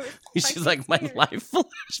there, she's like, my life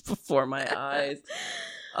flashed before my eyes.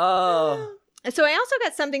 Oh. So I also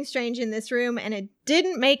got something strange in this room, and it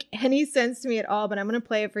didn't make any sense to me at all, but I'm going to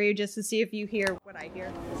play it for you just to see if you hear what I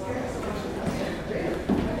hear.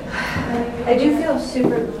 I do feel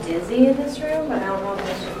super dizzy in this room, but I don't know if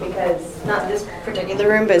it's just because, not this particular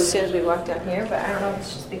room, but as soon as we walk down here, but I don't know if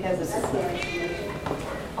it's just because it's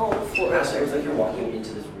all the floors. It was like you're walking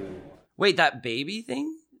into this room. Wait, that baby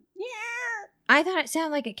thing? Yeah. I thought it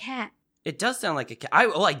sounded like a cat. It does sound like a cat.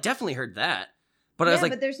 I definitely heard that. But I was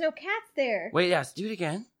like, but there's no cats there. Wait, yes, do it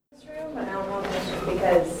again. This room, but I don't know if it's just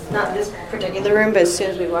because, not this particular room, but as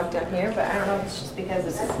soon as we walk down here, but I don't know if it's just because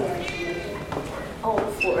it's all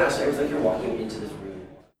the floors. It was like you're walking into this room.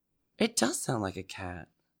 It does sound like a cat.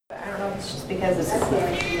 But I don't know if it's just because it's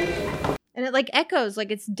And And it like echoes like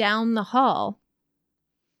it's down the hall.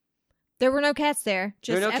 There were no cats there.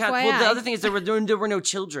 Just there were no FYI. cats. Well, the other thing is there were no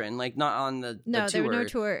children, like not on the tour. There were no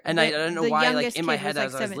tour. And I don't know why, like in my head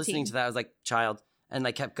was, as I was listening to that, I was like, child, and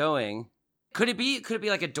like kept going. Could it be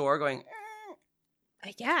like a door going?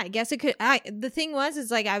 Yeah, I guess it could. The thing is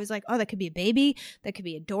like I was like, oh, that could be a baby. That could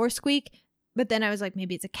be a door squeak. But then I was like,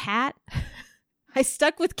 maybe it's a cat. I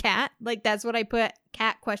stuck with cat. Like that's what I put,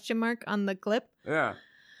 cat ? On the clip. Yeah.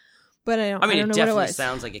 But I don't know what it was. It definitely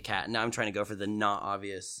sounds like a cat. Now I'm trying to go for the not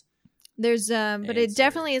obvious. There's but it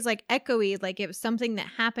definitely is like echoey, like it was something that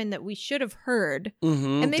happened that we should have heard.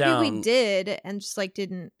 Mm-hmm, and maybe we did and just like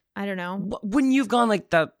didn't, I don't know. Wouldn't you've gone like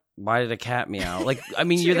that, why did a cat meow? Like, I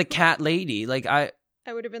mean, you're the cat lady. Like I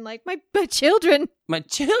would have been like, my children. My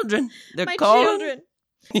children. They're my calling. Children.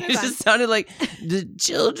 You just sounded like the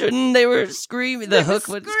children, they were screaming. The hook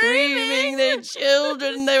was screaming. Their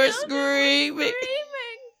children, they were screaming.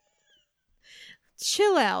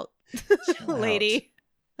 Chill out, lady.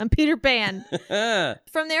 I'm Peter Pan.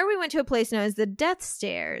 From there, we went to a place known as the Death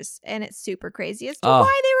Stairs, and it's super crazy as to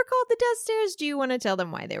why they were called the Death Stairs. Do you want to tell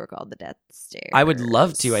them why they were called the Death Stairs? I would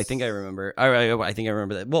love to. I think I remember. I think I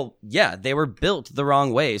remember that. Well, yeah, they were built the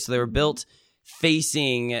wrong way. So they were built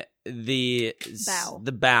facing the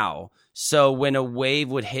bow. So when a wave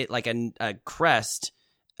would hit like a crest,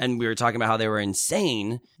 and we were talking about how they were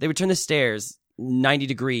insane, they would turn the stairs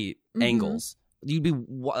 90-degree angles. You'd be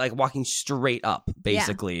like walking straight up,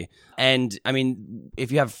 basically. Yeah. And I mean,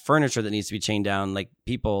 if you have furniture that needs to be chained down, like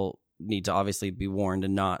people need to obviously be warned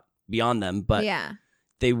and not be on them. But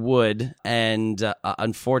they would. And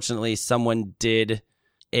unfortunately, someone did.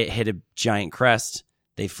 It hit a giant crest.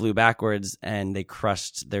 They flew backwards and they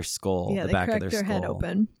crushed their skull, the back of their skull. Their head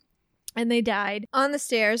open. And they died on the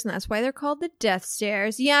stairs, and that's why they're called the Death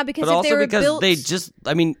Stairs. Yeah, because but if also they were because built, they just,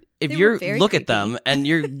 I mean, if you look at them and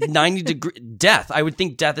you're 90-degree death, I would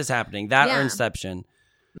think death is happening. That or Inception.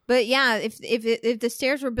 But yeah, if the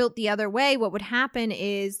stairs were built the other way, what would happen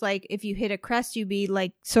is like if you hit a crest, you'd be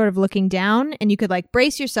like sort of looking down, and you could like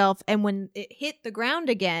brace yourself, and when it hit the ground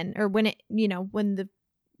again, or when it, when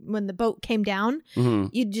the boat came down,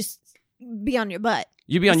 you'd just be on your butt.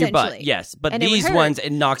 You'd be on your butt, yes. But and these ones,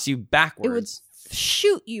 it knocks you backwards. It would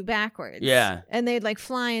shoot you backwards. Yeah. And they'd like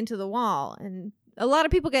fly into the wall. And a lot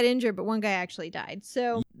of people get injured, but one guy actually died.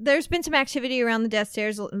 So there's been some activity around the Death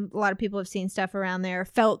Stairs. A lot of people have seen stuff around there,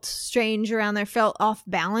 felt strange around there, felt off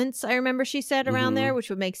balance, I remember she said, around there, which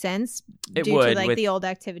would make sense. It due would. To like the old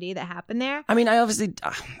activity that happened there. I mean, I obviously,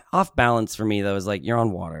 off balance for me, though, is like you're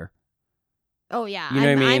on water. Oh, yeah. You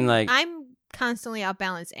know what I mean? I'm constantly off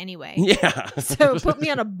balance anyway. Yeah. So put me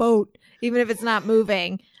on a boat, even if it's not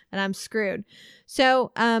moving, and I'm screwed.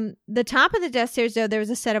 So the top of the Death Stairs, though, there was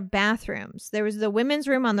a set of bathrooms. There was the women's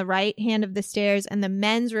room on the right hand of the stairs and the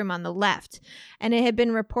men's room on the left. And it had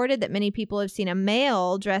been reported that many people have seen a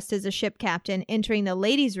male dressed as a ship captain entering the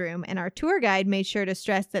ladies' room. And our tour guide made sure to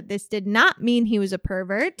stress that this did not mean he was a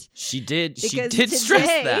pervert. She did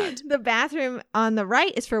stress that. The bathroom on the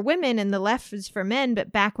right is for women and the left is for men.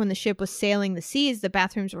 But back when the ship was sailing the seas, the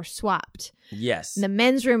bathrooms were swapped. Yes. And the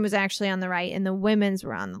men's room was actually on the right and the women's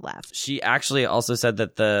were on the left. She actually also said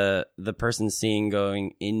that the person seeing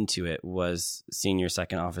going into it was Senior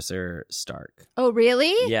Second Officer Stark. Oh,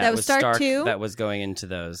 really? Yeah, that was Stark too? That was going into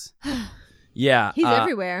those. Yeah. He's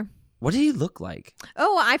everywhere. What did he look like?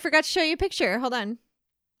 Oh, I forgot to show you a picture. Hold on.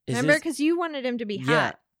 Remember? Because you wanted him to be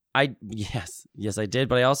hot. Yes, I did.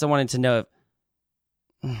 But I also wanted to know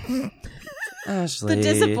if... Ashley. The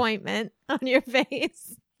disappointment on your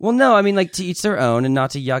face. Well, no, I mean, like, to each their own and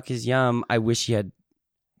not to yuck his yum. I wish he had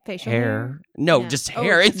facial hair. No, just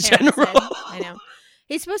hair in general. I know.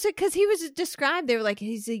 He's supposed to, because he was described, they were like,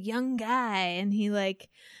 he's a young guy and he like,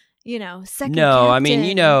 second No, captain. I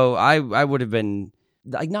mean, I would have been,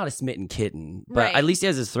 like, not a smitten kitten, but at least he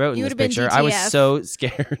has his throat in this picture. I was so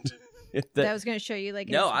scared. That I was going to show you, like,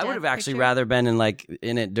 no, I would have actually rather been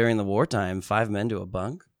in it during the wartime, 5 men to a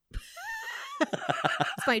bunk.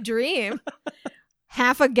 It's my dream.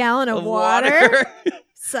 Half a gallon of water.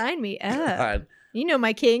 Sign me up. God. You know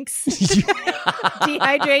my kinks.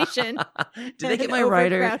 Dehydration. Do they get my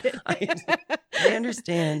writer? I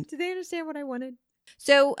understand. Do they understand what I wanted?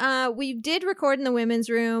 So we did record in the women's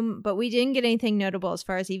room, but we didn't get anything notable as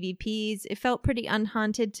far as EVPs. It felt pretty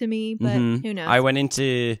unhaunted to me, but who knows? I went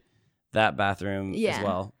into that bathroom as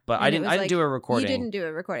well, but I didn't do a recording. You didn't do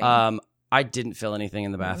a recording. I didn't feel anything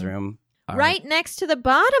in the bathroom. Right next to the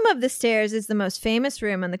bottom of the stairs is the most famous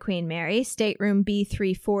room on the Queen Mary, stateroom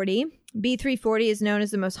B340. B340 is known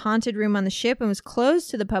as the most haunted room on the ship and was closed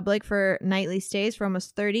to the public for nightly stays for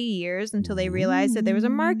almost 30 years until they realized that there was a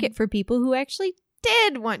market for people who actually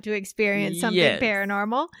did want to experience something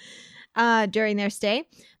paranormal during their stay.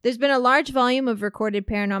 There's been a large volume of recorded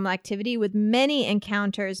paranormal activity with many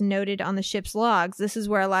encounters noted on the ship's logs. This is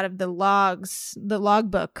where a lot of the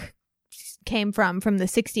logbook came from the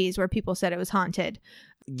 60s, where people said it was haunted.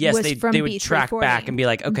 Yes, they would track back and be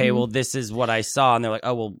like, okay, well, this is what I saw. And they're like,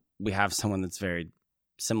 oh, well, we have someone that's very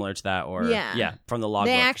similar to that, or from the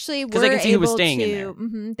logbook. They actually were able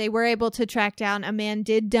to. They were able to track down a man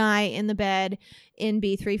did die in the bed in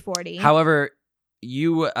B340. However,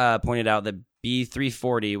 you pointed out that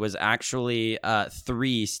B340 was actually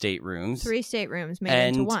 3 staterooms. 3 staterooms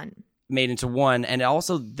made into one. And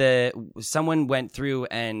also someone went through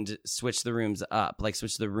and switched the rooms up, like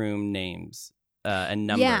switched the room names and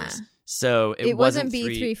numbers. Yeah. So it wasn't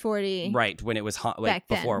B340. Right, when it was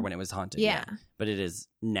before when it was haunted. Yeah. But it is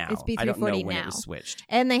now. It's B340 I don't know when now. it was switched.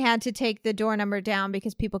 And they had to take the door number down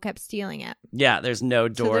because people kept stealing it. Yeah, there's no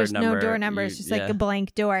door number. No door number. It's just like a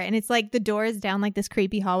blank door. And it's like the door is down like this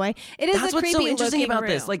creepy hallway. It is that's a creepy what's so interesting about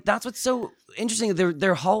room. This. Like, that's what's so interesting.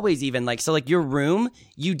 Their hallways even. Like, so like your room,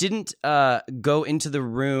 you didn't go into the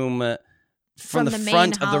room from the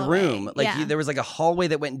front of the room. Like there was like a hallway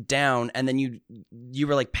that went down, and then you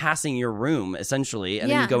were like passing your room essentially,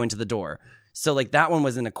 and then you go into the door. So like that one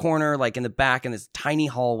was in a corner, like in the back in this tiny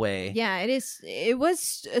hallway. Yeah, it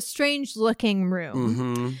was a strange looking room.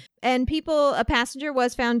 Mm-hmm. And a passenger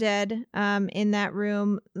was found dead in that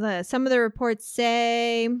room. Some of the reports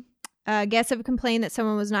say guests have complained that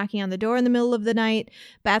someone was knocking on the door in the middle of the night.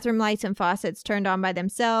 Bathroom lights and faucets turned on by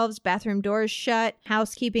themselves. Bathroom doors shut.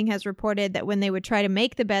 Housekeeping has reported that when they would try to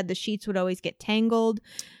make the bed, the sheets would always get tangled.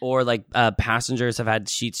 Or like passengers have had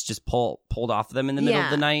sheets just pulled off them in the middle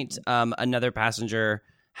of the night. Another passenger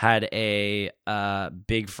had a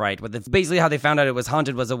big fright. But basically how they found out it was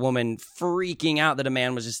haunted was a woman freaking out that a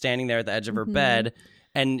man was just standing there at the edge of her bed.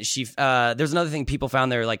 And there's another thing people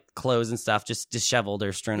found, their like clothes and stuff just disheveled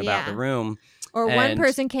or strewn about the room. Or one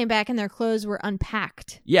person came back and their clothes were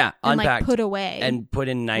unpacked. Yeah, and unpacked. Like put away. And put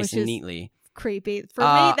in nice and neatly. Creepy. For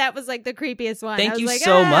me, that was like the creepiest one. Thank you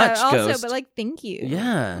so much, also, Ghost. But like, thank you.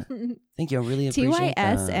 Yeah. Thank you. I really appreciate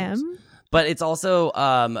TYSM. that. But it's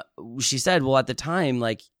also, she said, well, at the time,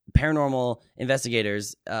 like paranormal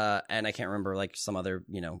investigators, and I can't remember like some other,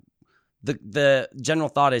 the general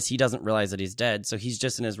thought is he doesn't realize that he's dead. So he's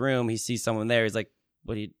just in his room. He sees someone there. He's like,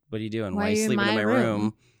 what are you doing? Why are you sleeping in my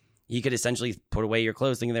room? He could essentially put away your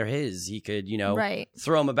clothes thinking they're his. He could,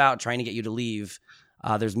 throw them about trying to get you to leave.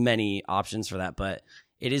 There's many options for that, but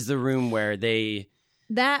it is the room where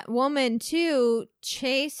that woman too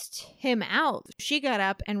chased him out. She got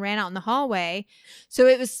up and ran out in the hallway. So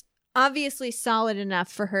it was obviously solid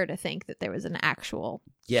enough for her to think that there was an actual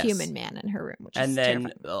human man in her room, which is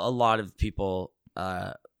terrifying. A lot of people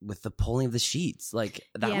with the pulling of the sheets, like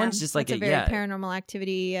that one's just like a very paranormal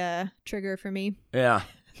activity trigger for me. Yeah.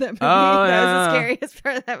 That movie. That was the scariest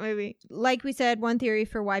part of that movie. Like we said, one theory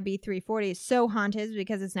for why B340 is so haunted is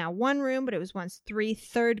because it's now one room, but it was once 3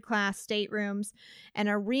 third-class staterooms, and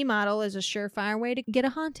a remodel is a surefire way to get a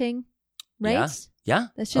haunting, right? Yeah.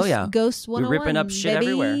 That's just Ghost 101. We're ripping up shit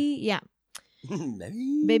everywhere. Yeah.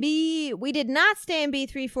 Baby, we did not stay in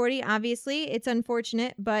B340. Obviously, it's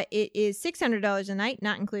unfortunate, but it is $600 a night,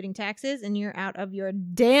 not including taxes, and you're out of your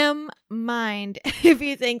damn mind if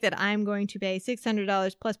you think that I'm going to pay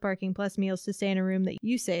 $600 plus parking plus meals to stay in a room that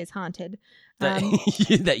you say is haunted. That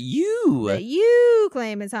you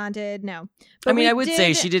claim is haunted. No, but I would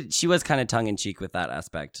say she was kind of tongue in cheek with that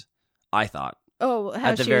aspect. I thought. Oh, how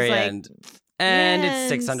at the she very was like, end. And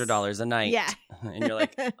it's $600 a night. Yeah. And you're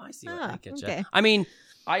like, I see what I get you. Okay. I mean,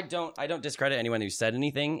 I don't discredit anyone who said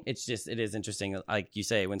anything. It's just, it is interesting, like you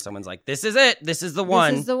say, when someone's like, this is it. This is the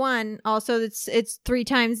one. This is the one. Also, it's 3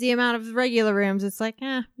 times the amount of regular rooms. It's like,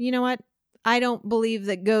 you know what? I don't believe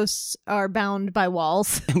that ghosts are bound by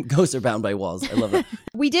walls. Ghosts are bound by walls. I love it.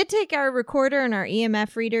 We did take our recorder and our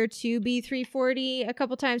EMF reader to B340 a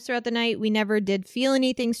couple times throughout the night. We never did feel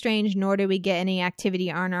anything strange, nor did we get any activity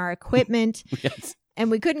on our equipment. Yes. And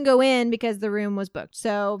we couldn't go in because the room was booked.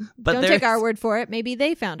 So don't take our word for it. Maybe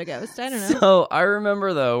they found a ghost. I don't know. So I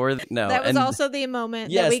remember, though, that was also the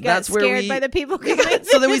moment that we got scared by the people coming in.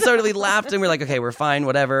 So then we laughed and we're like, okay, we're fine,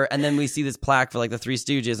 whatever. And then we see this plaque for like the Three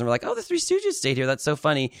Stooges and we're like, oh, the Three Stooges stayed here. That's so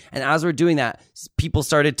funny. And as we're doing that, people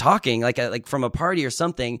started talking like from a party or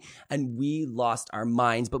something. And we lost our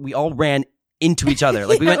minds, but we all ran into each other.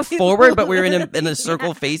 Like we went forward, but we were in a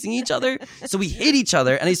circle facing each other. So we hit each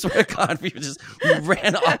other, and I swear to God, we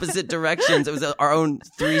ran opposite directions. It was our own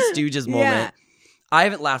Three Stooges moment. I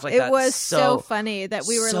haven't laughed like that. It was so funny that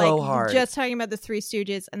we were so hard. just talking about the Three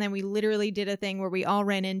Stooges, and then we literally did a thing where we all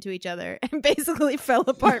ran into each other and basically fell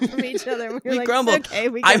apart from each other. We were like, grumbled. Okay,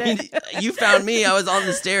 we I get mean, it. you found me. I was on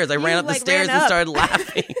the stairs. I ran up the stairs and started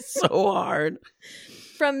laughing so hard.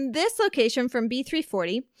 From this location, from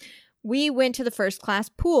B340, we went to the first class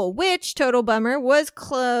pool, which, total bummer, was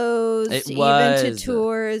closed even to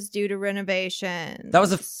tours due to renovation. That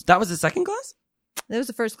was the second class? That was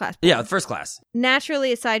the first class pool. Yeah, the first class.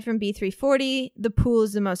 Naturally, aside from B340, the pool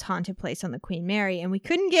is the most haunted place on the Queen Mary, and we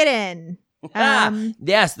couldn't get in.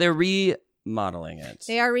 Yes, they're remodeling it.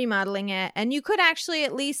 They are remodeling it, and you could actually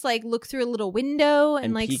at least like look through a little window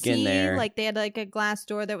and like peek see, in there. like they had like a glass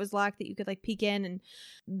door that was locked that you could like peek in. And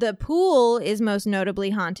the pool is most notably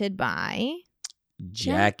haunted by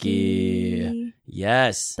Jackie.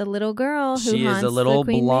 Yes, the little girl who she haunts is a little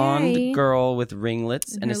the Queen blonde Mary girl with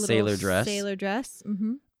ringlets and a her sailor little dress. Sailor dress.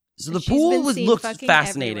 Mm-hmm. So the She's pool been looks fucking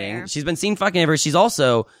fascinating. everywhere. She's been seen fucking everywhere. She's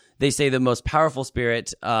also, they say, the most powerful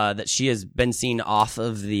spirit that she has been seen off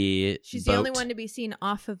of the She's boat. the only one to be seen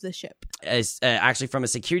off of the ship. As, actually, from a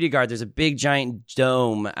security guard, there's a big giant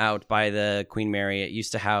dome out by the Queen Mary. It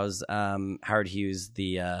used to house Howard Hughes,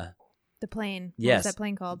 the plane. Yes, What was that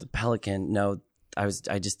plane called? The Pelican. No, there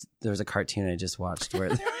was a cartoon I just watched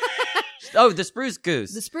where. Oh, the Spruce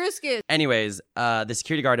Goose. The Spruce Goose. Anyways, the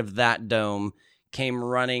security guard of that dome came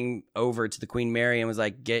running over to the Queen Mary and was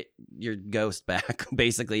like, "Get your ghost back."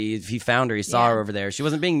 Basically, he found her. He saw her over there. She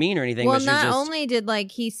wasn't being mean or anything. Well, but she was not just... only did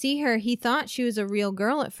like he see her, he thought she was a real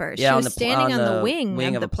girl at first. Yeah, she was standing on the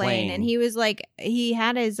wing of the plane, plane, and he was like, he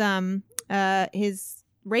had his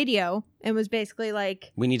radio and was basically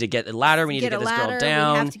like, "We need to get a ladder. We need to get this girl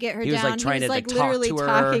down. We have to get her down." He was like trying to like talk literally to her,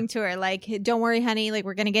 talking to her, like, "Don't worry, honey. Like,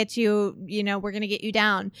 we're gonna get you. You know, we're gonna get you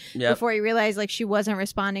down." Yep. Before he realized like she wasn't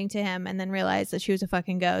responding to him, and then realized that she was a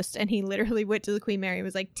fucking ghost, and he literally went to the Queen Mary and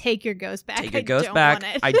was like, "Take your ghost back. Take your ghost back.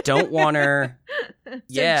 I don't want her." So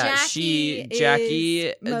yeah, Jackie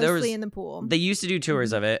is mostly in the pool. They used to do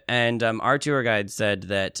tours of it, and our tour guide said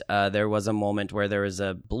that there was a moment where there was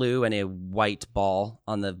a blue and a white ball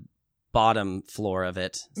on the bottom floor of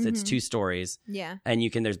it. So it's 2 stories. Yeah. And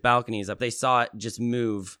there's balconies up. They saw it just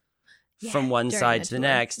move from one side to the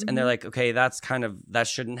next. And they're like, okay, that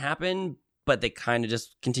shouldn't happen. But they kind of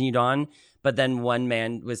just continued on. But then one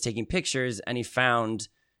man was taking pictures and he found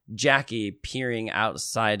Jackie peering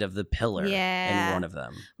outside of the pillar in one of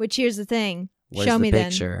them. Which, here's the thing. Where's Show the me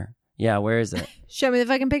picture? Then. Yeah, where is it? Show me the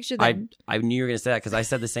fucking picture then. I knew you were going to say that because I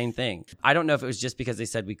said the same thing. I don't know if it was just because they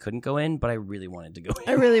said we couldn't go in, but I really wanted to go in.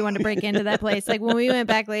 I really wanted to break into that place. Like when we went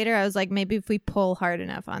back later, I was like, maybe if we pull hard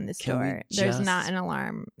enough on this door, there's not an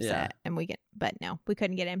alarm set and we get, but no, we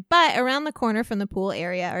couldn't get in. But around the corner from the pool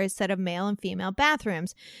area are a set of male and female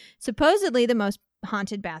bathrooms, supposedly the most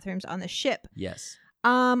haunted bathrooms on the ship. Yes.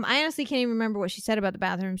 I honestly can't even remember what she said about the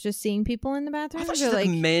bathrooms. Just seeing people in the bathrooms. I thought she said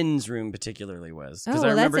the men's room particularly was. Oh,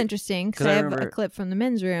 well, that's interesting because I have a clip from the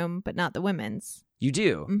men's room, but not the women's. You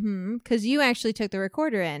do? Mm-hmm. Because you actually took the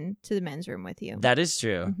recorder in to the men's room with you. That is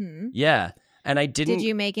true. Mm-hmm. Yeah, and I didn't. Did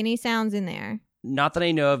you make any sounds in there? Not that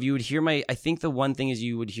I know of. You would hear I think the one thing is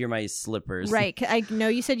you would hear my slippers. Right. I know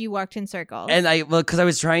you said you walked in circles. And because I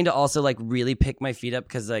was trying to also like really pick my feet up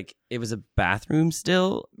because like it was a bathroom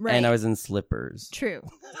still. Right. And I was in slippers. True.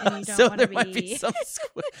 And you don't so there might be some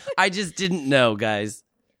I just didn't know, guys.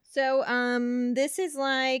 So this is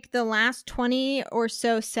like the last 20 or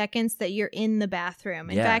so seconds that you're in the bathroom.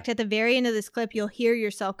 In fact, at the very end of this clip, you'll hear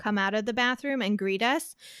yourself come out of the bathroom and greet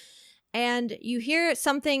us. And you hear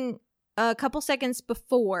something a couple seconds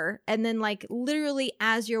before, and then like literally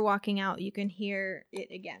as you're walking out, you can hear it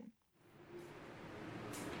again.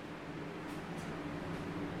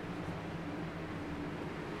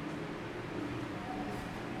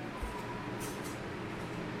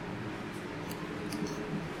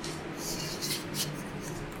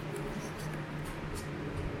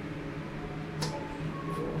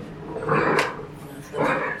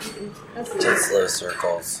 Did slow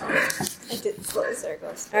circles. I did slow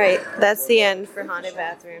circles. All right, that's the end for haunted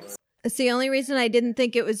bathrooms. It's the only reason I didn't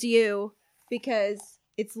think it was you, because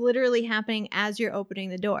it's literally happening as you're opening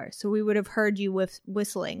the door. So we would have heard you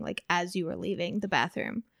whistling like as you were leaving the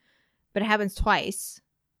bathroom, but it happens twice.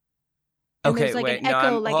 And okay, there's like wait, an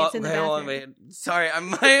echo it's in the bathroom. Hold on, wait. Sorry,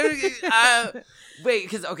 I'm wait,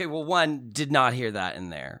 because one, did not hear that in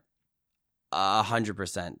there.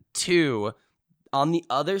 100%. 2, on the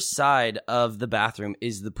other side of the bathroom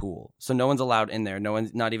is the pool, so no one's allowed in there. No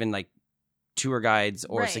one's, not even like tour guides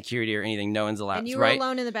or Right. security or anything. No one's allowed. And you were right?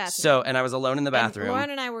 alone in the bathroom. So, and I was alone in the bathroom. And Lauren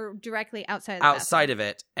and I were directly outside of the bathroom. Of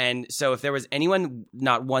it. And so if there was anyone,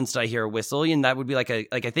 not once did I hear a whistle, and that would be like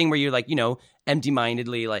a thing where you're like,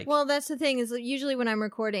 empty-mindedly like. Well, that's the thing is usually when I'm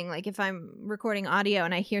recording, like if I'm recording audio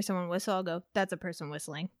and I hear someone whistle, I'll go, that's a person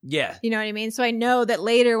whistling. Yeah. You know what I mean? So I know that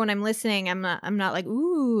later when I'm listening, I'm not like,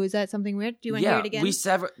 ooh, is that something weird? Do you want to hear it again?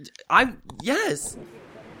 Yes.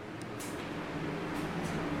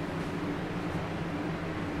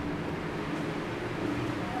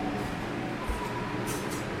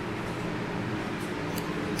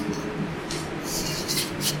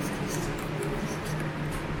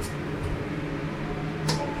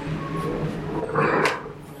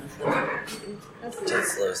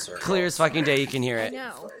 Clear as fucking day, you can hear it.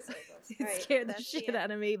 No. It scared the shit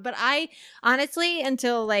out of me. But I, honestly,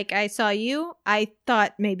 until like I saw you, I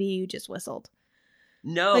thought maybe you just whistled.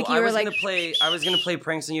 No, Like, you I were was like, gonna play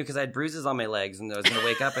pranks on you because I had bruises on my legs, and I was gonna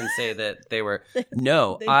wake up and say that they were.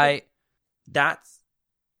 No, that's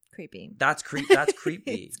creepy. That's creepy.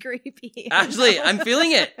 It's creepy. Actually, I'm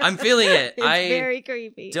feeling it. It's very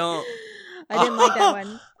creepy. I didn't like that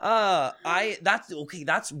one. That's okay.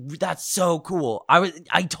 That's so cool.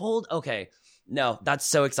 No, that's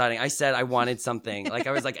so exciting. I said I wanted something. Like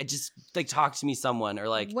I was like, I just like talk to me someone or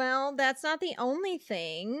like. Well, that's not the only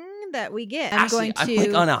thing that we get. I'm like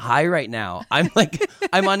on a high right now. I'm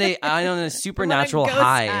on a supernatural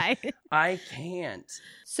high. I can't.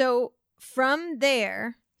 So from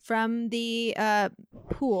there, from the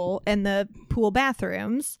pool and the pool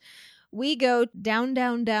bathrooms, we go down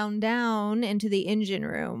into the engine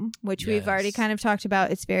room, which we've already kind of talked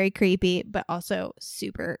about. It's very creepy, but also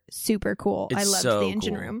super, super cool. I loved the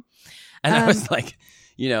engine room. And I was like,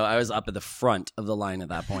 I was up at the front of the line at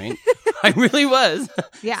that point. I really was.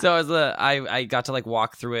 Yeah. So I got to like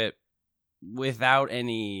walk through it without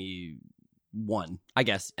any one, I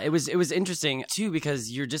guess. It was interesting too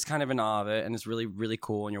because you're just kind of in awe of it and it's really, really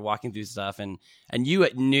cool and you're walking through stuff and you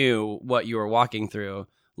knew what you were walking through.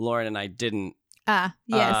 Lauren and I didn't.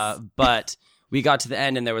 Yes. But we got to the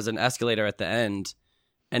end and there was an escalator at the end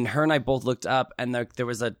and her and I both looked up and there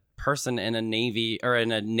was a person in a Navy or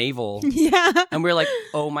in a naval. Yeah. And we were like,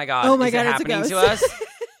 oh my God, is it happening to us?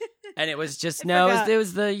 And it was just, it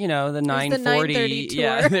was the, the 940. Tour.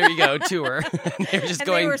 Yeah, there you go, tour. And they were just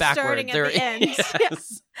going they were backward. Starting at the end. Yes. Yeah.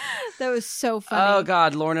 That was so funny. Oh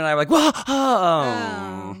God, Lauren and I were like,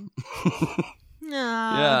 whoa.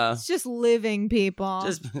 Yeah. It's just living people.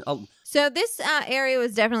 So this area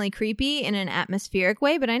was definitely creepy in an atmospheric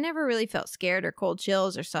way, but I never really felt scared or cold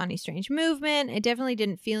chills or saw any strange movement. I definitely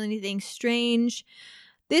didn't feel anything strange.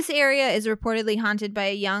 This area is reportedly haunted by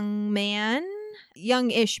a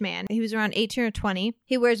youngish man. He was around 18 or 20.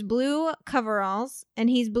 He wears blue coveralls, and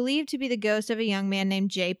he's believed to be the ghost of a young man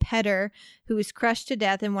named Jay Petter, who was crushed to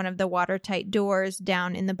death in one of the watertight doors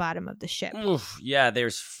down in the bottom of the ship. Oof, yeah,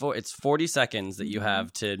 it's 40 seconds that you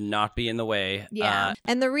have to not be in the way. Yeah.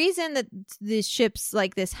 And the reason that these ships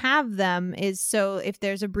like this have them is so if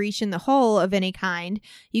there's a breach in the hull of any kind,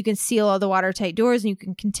 you can seal all the watertight doors and you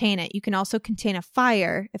can contain it. You can also contain a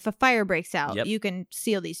fire. If a fire breaks out, you can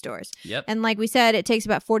seal these doors. Yep. And like we said, it takes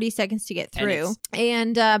about 40 seconds to get through.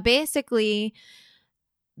 And basically,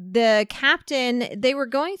 the captain, they were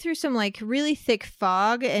going through some like really thick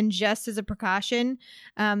fog, and just as a precaution,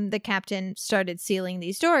 the captain started sealing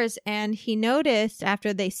these doors, and he noticed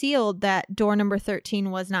after they sealed that door number 13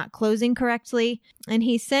 was not closing correctly, and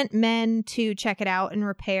he sent men to check it out and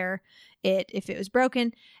repair it if it was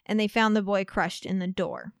broken, and they found the boy crushed in the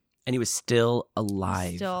door. And he was still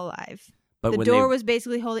alive. But the door was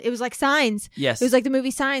basically holding. It was like Signs. Yes, it was like the movie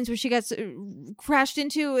Signs, where she got crashed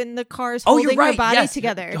into, and the car's holding her body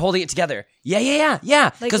together, holding it together. Yeah.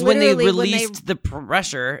 Because when they released the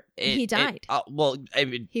pressure, he died.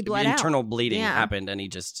 He bled out. Internal bleeding happened, and he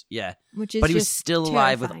just Which is but he was still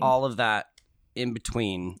alive terrifying. with all of that in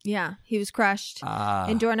between. Yeah, he was crushed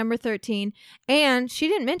in door number 13. And she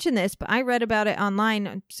didn't mention this, but I read about it online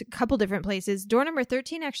a couple different places. Door number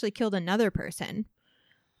 13 actually killed another person.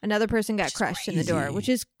 Another person got crushed in the door, which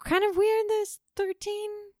is kind of weird. This 13,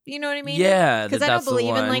 you know what I mean? Yeah, because I don't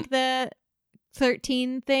believe in like the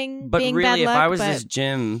 13 thing. But being really, bad luck, if I was this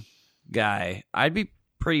gym guy, I'd be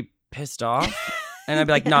pretty pissed off, and I'd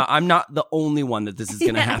be like, "Nah, I'm not the only one that this is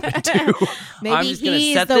going to happen to. Maybe I'm just going to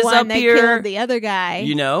he's set the this one up that here." Killed the other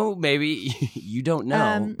guy. Maybe you don't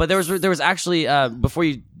know. But there was actually before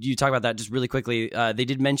you talk about that, just really quickly, they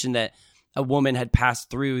did mention that a woman had passed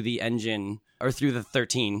through the engine. Or through the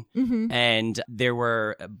 13, and there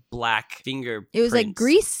were black fingerprints. It was like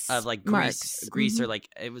grease of like marks. grease, or like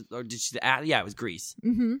it was, or did she? It was grease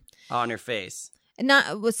on her face.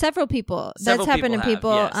 Not with several people. Several That's happened to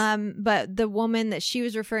people. yes. But the woman that she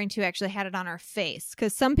was referring to actually had it on her face,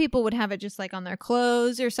 because some people would have it just like on their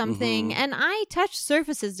clothes or something. Mhm. And I touched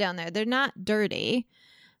surfaces down there; they're not dirty,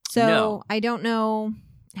 so No. I don't know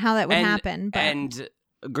how that would happen. But And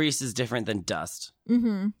grease is different than dust.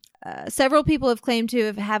 mm-hmm. Several people have claimed to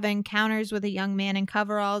have had encounters with a young man in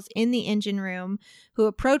coveralls in the engine room who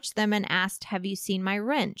approached them and asked, "Have you seen my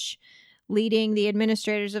wrench?" leading the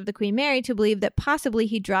administrators of the Queen Mary to believe that possibly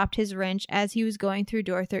he dropped his wrench as he was going through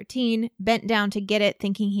door 13, bent down to get it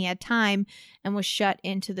thinking he had time, and was shut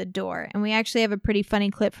into the door. And we actually have a pretty funny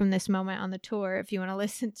clip from this moment on the tour if you want to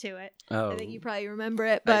listen to it. Oh. I think you probably remember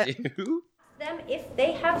it. But I do. Them if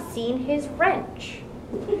they have seen his wrench.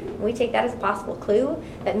 We take that as a possible clue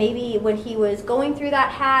that maybe when he was going through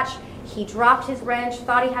that hatch, he dropped his wrench,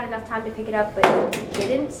 thought he had enough time to pick it up, but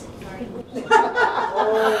didn't. Good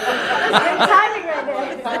timing right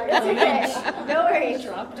there. It's okay. No worries.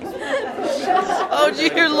 Oh,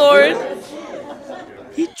 dear Lord.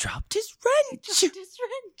 He dropped his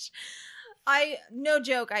wrench. No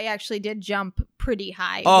joke, I actually did jump pretty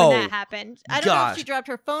high Oh, when that happened. I don't know gosh. if she dropped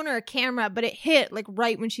her phone or a camera, but it hit like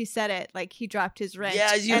right when she said it, like he dropped his wrench.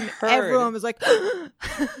 Yeah, as you and heard. everyone was like,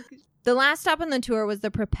 The last stop on the tour was the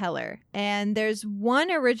propeller, and there's one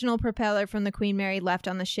original propeller from the Queen Mary left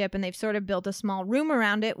on the ship, and they've sort of built a small room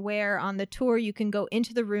around it where on the tour you can go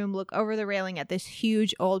into the room, look over the railing at this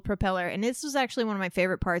huge old propeller. And this was actually one of my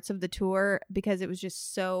favorite parts of the tour because it was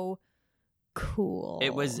just so cool.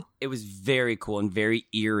 It was very cool and very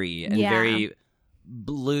eerie and Yeah. very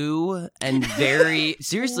blue and very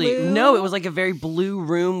seriously. Blue? No, it was like a very blue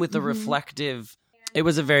room with a Mhm. reflective. It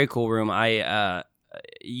was a very cool room. I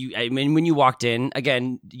mean, when you walked in,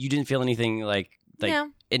 again, you didn't feel anything like Yeah.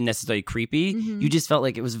 it necessarily creepy. Mhm. You just felt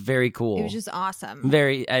like it was very cool. It was just awesome.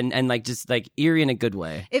 very and like just like eerie in a good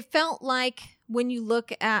way. It felt like when you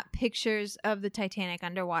look at pictures of the Titanic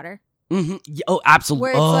underwater. Mm-hmm. Oh, absolutely.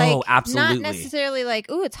 Where it's Oh, like absolutely. not necessarily like,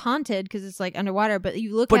 oh, it's haunted because it's like underwater, but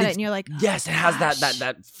you look But at it it's- and you're like, yes, it has gosh.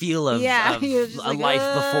 that feel of, yeah, of you're just a like, life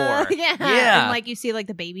before. Yeah. Yeah. And like you see like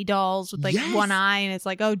the baby dolls with like Yes. one eye, and it's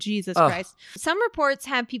like, oh, Jesus Ugh. Christ. Some reports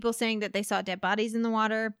have people saying that they saw dead bodies in the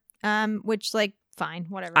water, which like fine,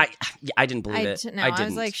 whatever. I didn't believe it. No, I I didn't.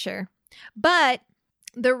 was like, sure. But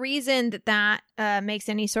the reason that makes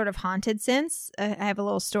any sort of haunted sense, I have a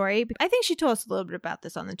little story. I think she told us a little bit about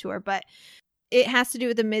this on the tour, but it has to do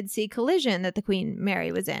with the mid-sea collision that the Queen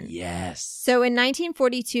Mary was in. Yes. So in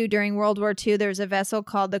 1942, during World War II, there was a vessel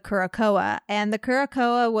called the Curacoa, and the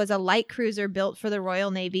Curacoa was a light cruiser built for the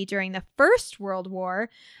Royal Navy during the First World War,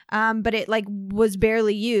 but it like was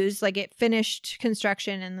barely used. Like it finished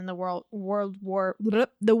construction, and then the war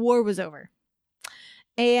was over.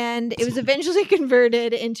 And it was eventually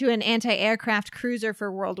converted into an anti-aircraft cruiser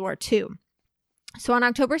for World War II. So on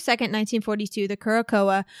October 2nd, 1942, the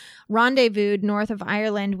Curacoa rendezvoused north of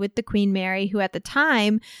Ireland with the Queen Mary, who at the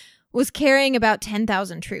time was carrying about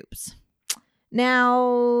 10,000 troops.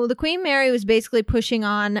 Now, the Queen Mary was basically pushing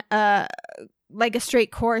on like a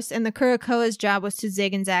straight course, and the Curacoa's job was to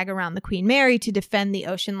zig and zag around the Queen Mary to defend the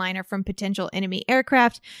ocean liner from potential enemy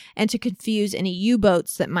aircraft and to confuse any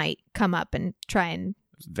U-boats that might come up and try and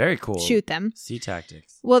Very cool. shoot them. Sea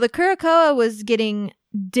tactics. Well, the Curacoa was getting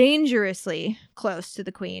dangerously close to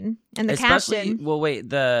the Queen, and the captain. Well, wait.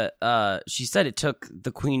 She said it took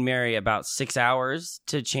the Queen Mary about 6 hours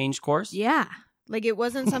to change course. Yeah, like it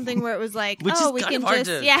wasn't something where it was like, Which oh, is we kind can of hard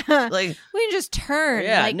just to, like, we can just turn.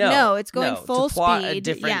 Yeah, like no, it's going to full plot a speed.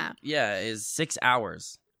 different, is 6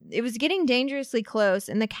 hours. It was getting dangerously close,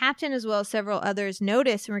 and the captain as well as several others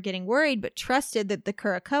noticed and were getting worried, but trusted that the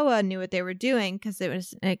Curacoa knew what they were doing because it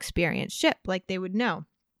was an experienced ship, like they would know.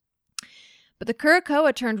 But the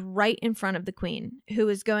Curacoa turned right in front of the Queen, who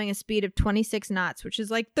was going a speed of 26 knots, which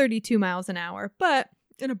is like 32 miles an hour. But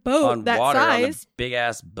in a boat On that water, size, on a big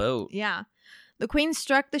ass boat. yeah. The Queen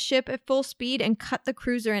struck the ship at full speed and cut the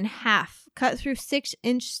cruiser in half, cut through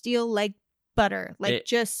 6-inch steel like butter, like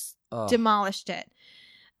demolished it.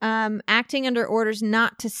 Acting under orders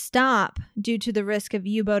not to stop due to the risk of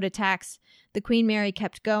U-boat attacks, the Queen Mary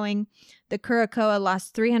kept going. The Curacoa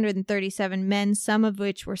lost 337 men, some of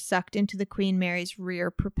which were sucked into the Queen Mary's rear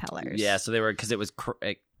propellers. Yeah, so they were, because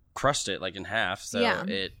it crushed it like in half. So Yeah.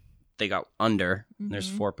 they got under. Mhm. There's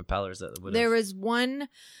 4 propellers that would. There was one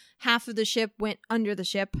half of the ship went under the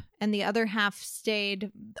ship, and the other half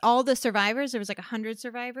stayed. All the survivors, there was like 100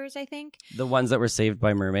 survivors, I think. The ones that were saved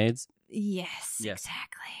by mermaids. Yes, Yes.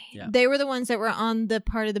 exactly. Yeah. They were the ones that were on the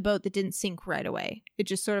part of the boat that didn't sink right away. It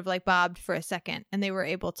just sort of like bobbed for a second, and they were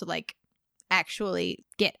able to like actually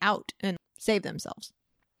get out and save themselves.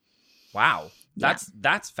 Wow.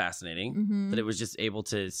 That's fascinating that it was just able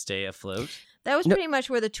to stay afloat. That was pretty much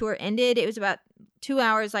where the tour ended. It was about 2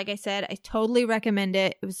 hours, like I said. I totally recommend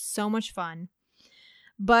it. It was so much fun.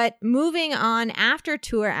 But moving on after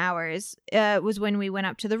tour hours was when we went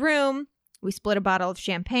up to the room. We split a bottle of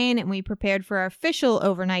champagne and we prepared for our official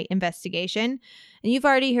overnight investigation. And you've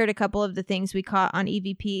already heard a couple of the things we caught on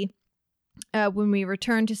EVP when we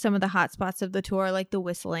returned to some of the hot spots of the tour, like the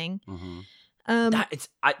whistling.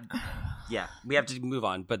 Yeah, we have to move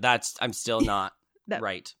on, but I'm still not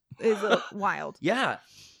right. Is wild. Yeah.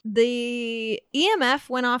 The EMF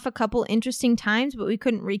went off a couple interesting times, but we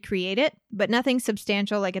couldn't recreate it. But nothing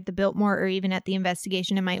substantial like at the Biltmore or even at the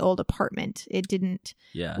investigation in my old apartment. It didn't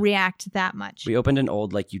react that much. We opened an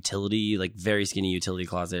old utility, very skinny utility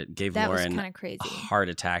closet, gave that Lauren was kind of crazy. A heart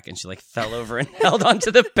attack, and she fell over and held onto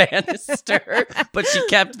the banister, but she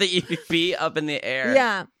kept the EVP up in the air.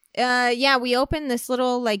 Yeah. We opened this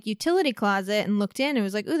little utility closet and looked in and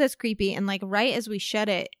was like, ooh, that's creepy. And right as we shut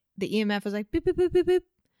it, the EMF was like boop, boop, boop, boop, boop.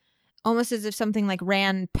 Almost as if something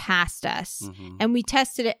ran past us. And we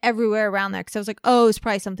tested it everywhere around there because I was like, oh, it's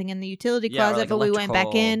probably something in the utility closet. But we went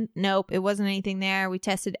back in. Nope, it wasn't anything there. We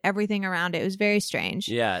tested everything around it. It was very strange.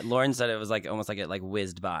 Yeah, Lauren said it was almost like it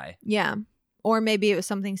whizzed by. Yeah. Or maybe it was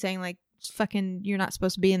something saying fucking, you're not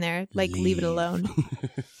supposed to be in there. Leave it alone.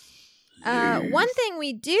 One thing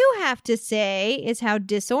we do have to say is how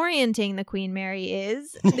disorienting the Queen Mary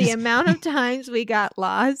is. The amount of times we got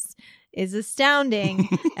lost is astounding.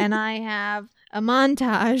 And I have a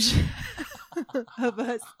montage of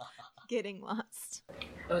us getting lost.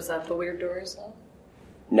 Oh, is that the weird doors?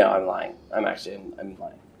 No, I'm lying. I'm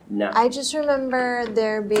lying. No. I just remember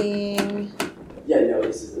there being... Yeah, no,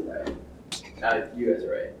 this isn't right. You guys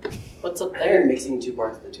are right. What's up They're there? mixing two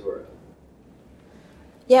parts of the tour.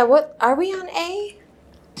 Yeah, what? Are we on A?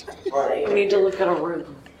 We need to look at a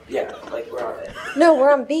room. Yeah, we're on A. No,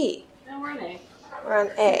 we're on B. No, we're on A. We're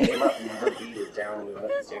on A. Number B is down and we went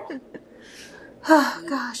up the stairs. Oh,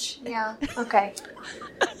 gosh. Yeah. Okay.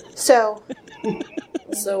 So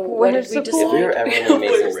what did we the decide? pool? If we were ever in an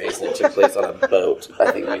amazing race and it took place on a boat,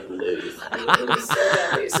 I think we'd lose.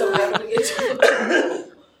 So how do we get to the pool?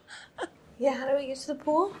 Yeah, how do we get to the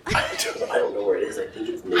pool? I don't know where it is. I think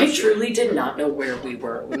it's I truly did not know where we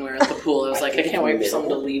were when we were at the pool. I was like, I can't wait for someone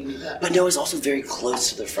to lead me back. But no, it's also very close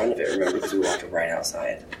to the front of it, remember? Because we walked right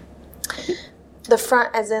outside. The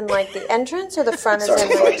front as in the entrance or the front as in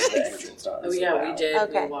the entrance? Oh yeah, we did.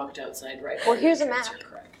 Okay. We walked outside right. Well, here's a map.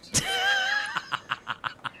 Correct.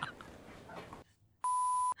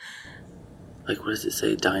 What does it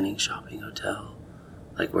say? Dining, shopping, hotel?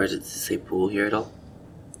 Where does it say pool here at all?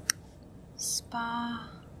 Spa.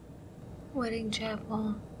 Wedding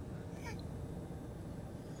chapel.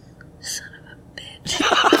 Son of a bitch.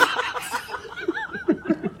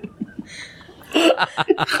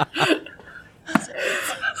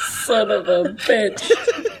 Son of a bitch.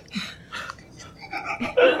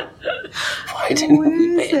 Why didn't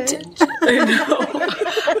we pay attention? I know.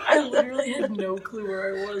 I literally had no clue where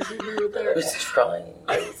I was when we were there. I was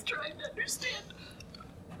trying to understand.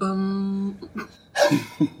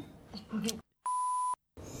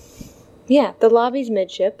 Yeah, the lobby's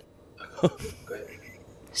midship. Good.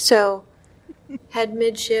 So, head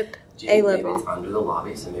midship, A level. Maybe it's under the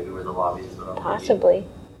lobby, so maybe where the lobby is. Possibly.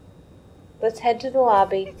 Let's head to the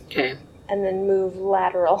lobby. Okay. And then move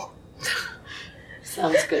lateral.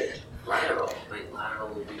 Sounds good. Lateral. Wait, lateral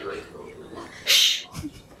would be Shh.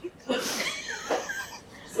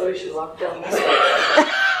 So we should walk down this way.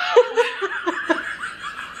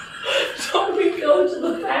 Don't we go to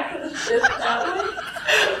the back of the ship that way?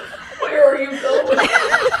 Where are you going?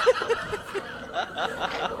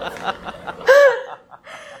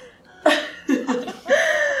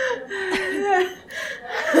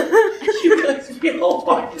 You guys, we all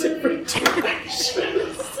walk different directions.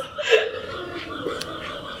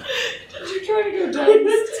 Did you try to go down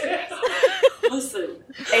the stairs? Listen,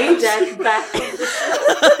 A deck back of the ship.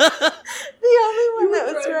 The only one that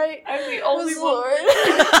was right. I'm the only one. Lauren.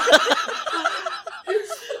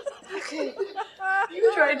 Okay. You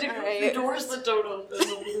tried to go through doors that don't open.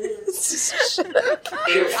 Shut up.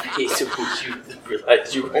 In case you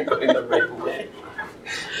realized you weren't going the right way.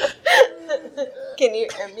 Can you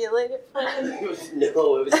emulate it for me?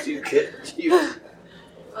 No, it was too good.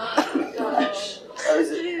 Oh my gosh.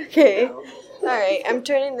 Okay. Alright, I'm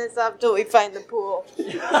turning this off till we find the pool.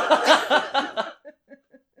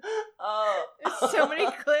 Oh. There's so many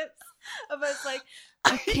clips of us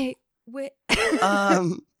okay, wait.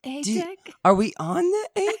 A-Tech? Are we on the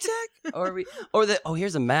A-Tech?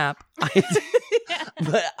 Here's a map.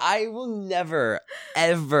 But I will never,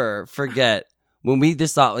 ever forget when we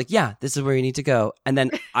just thought, like, yeah, this is where you need to go. And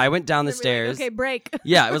then I went down the stairs. Like, okay, break.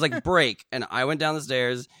 Yeah, it was like break. And I went down the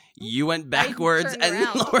stairs. You went backwards and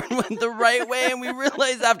Lauren went the right way. And we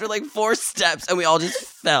realized after like 4 steps and we all just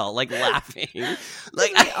fell, like laughing.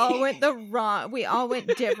 Like we all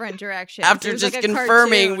went different directions. After just like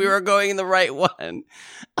confirming we were going in the right one.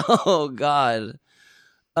 Oh, God.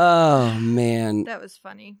 Oh, man. That was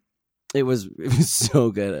funny. It was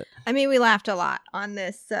so good. I mean, we laughed a lot on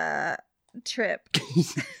this trip.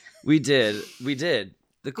 We did.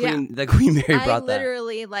 The Queen Mary brought that. I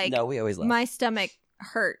literally, no, we always laugh. My stomach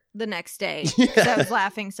hurt the next day because I was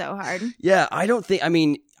laughing so hard. Yeah, I don't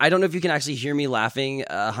know if you can actually hear me laughing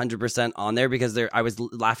 100% on there because I was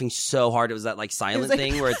laughing so hard. It was that like silent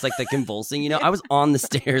thing where it's like the convulsing, you know. I was on the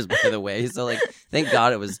stairs, by the way, so like thank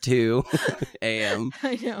God it was 2 a.m.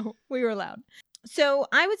 I know, we were loud. So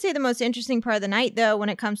I would say the most interesting part of the night, though, when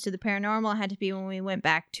it comes to the paranormal, had to be when we went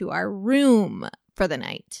back to our room for the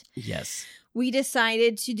night. Yes. We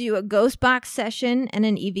decided to do a ghost box session and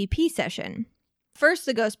an EVP session. First,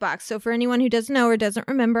 the ghost box. So for anyone who doesn't know or doesn't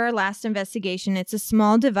remember our last investigation, it's a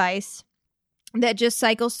small device that just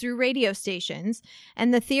cycles through radio stations.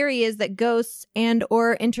 And the theory is that ghosts and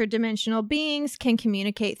or interdimensional beings can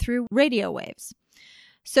communicate through radio waves.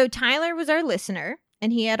 So Tyler was our listener,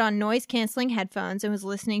 and he had on noise-canceling headphones and was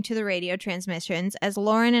listening to the radio transmissions as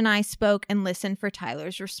Lauren and I spoke and listened for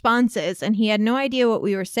Tyler's responses. And he had no idea what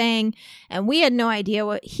we were saying, and we had no idea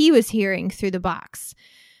what he was hearing through the box.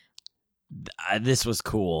 This was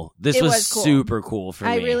cool. This was cool. Super cool for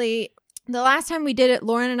me. The last time we did it,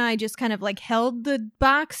 Lauren and I just kind of like held the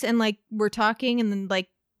box and like were talking and then like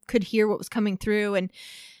could hear what was coming through. And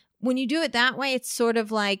when you do it that way, it's sort of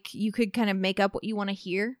like you could kind of make up what you want to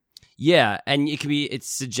hear. Yeah, and it's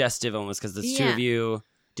suggestive almost because there's 2 of you.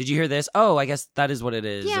 Did you hear this? Oh, I guess that is what it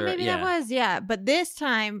is. Yeah, maybe that was, But this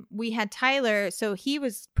time we had Tyler, so he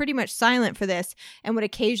was pretty much silent for this and would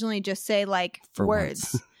occasionally just say like for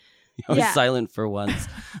words. I was silent for once.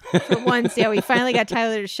 For once, we finally got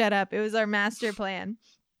Tyler to shut up. It was our master plan.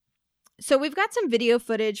 So we've got some video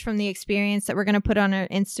footage from the experience that we're going to put on our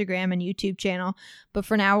Instagram and YouTube channel. But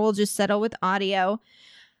for now, we'll just settle with audio.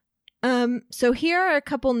 So here are a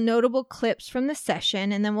couple notable clips from the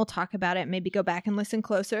session, and then we'll talk about it, maybe go back and listen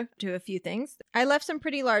closer to a few things. I left some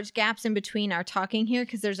pretty large gaps in between our talking here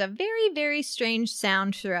because there's a very, very strange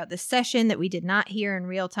sound throughout the session that we did not hear in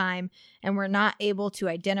real time and we're not able to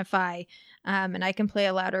identify. And I can play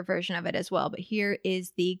a louder version of it as well. But here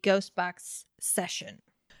is the Ghost Box session.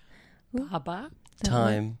 Baba.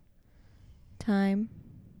 Time.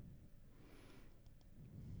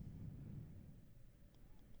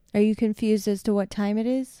 Are you confused as to what time it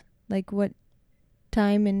is? Like what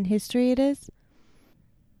time in history it is?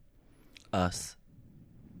 Us.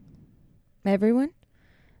 Everyone?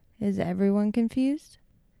 Is everyone confused?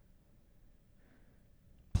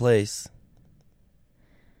 Place.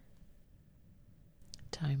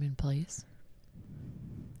 Time and place.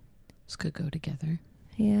 This could go together.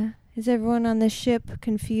 Yeah. Is everyone on the ship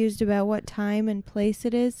confused about what time and place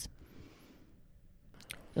it is?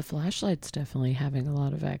 The flashlight's definitely having a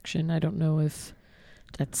lot of action. I don't know if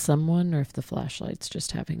that's someone or if the flashlight's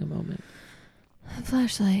just having a moment. The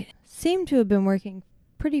flashlight seemed to have been working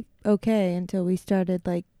pretty okay until we started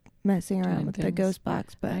like messing around with the ghost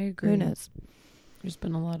box, but I agree. Who knows? There's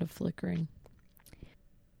been a lot of flickering.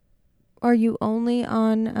 Are you only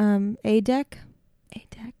on A deck?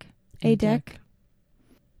 A deck.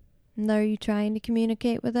 And are you trying to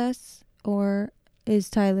communicate with us, or is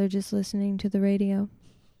Tyler just listening to the radio?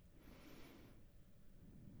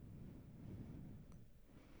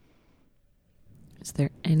 Is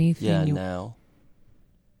there anything now.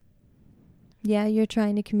 Yeah, you're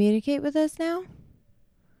trying to communicate with us now?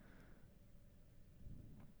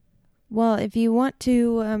 Well, if you want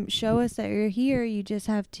to show us that you're here, you just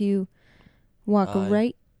have to walk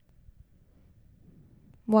right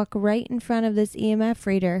in front of this EMF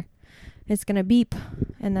reader. It's going to beep,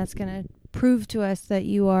 and that's going to prove to us that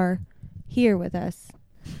you are here with us.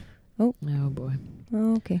 Oh boy.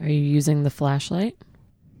 Okay. Are you using the flashlight?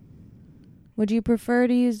 Would you prefer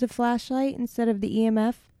to use the flashlight instead of the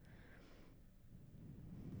EMF?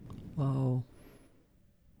 Whoa.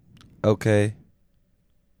 Okay.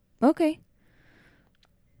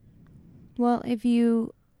 Well, if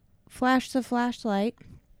you flash the flashlight,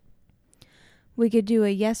 we could do a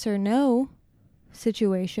yes or no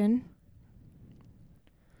situation.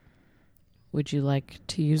 Would you like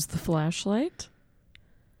to use the flashlight?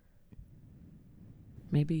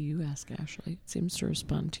 Maybe you ask Ashley. It seems to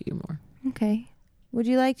respond to you more. Okay. Would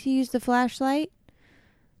you like to use the flashlight?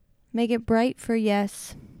 Make it bright for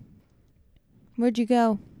yes. Where'd you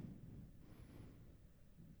go?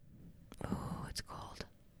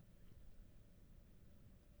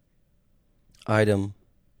 Item.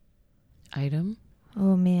 Item?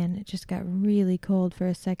 Oh, man. It just got really cold for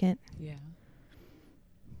a second. Yeah.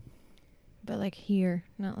 But like here,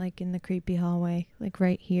 not like in the creepy hallway. Like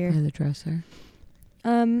right here. By the dresser.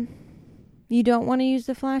 You don't want to use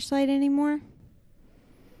the flashlight anymore?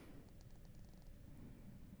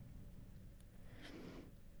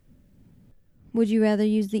 Would you rather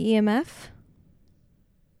use the EMF?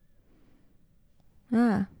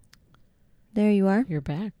 Ah. There you are. You're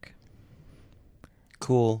back.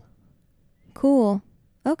 Cool. Cool.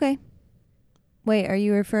 Okay. Wait, are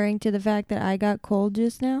you referring to the fact that I got cold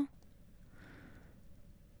just now?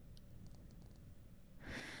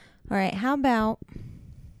 All right, how about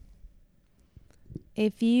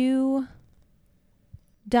if you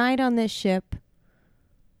died on this ship,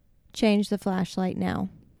 change the flashlight now.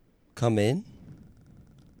 Come in?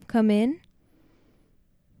 Come in?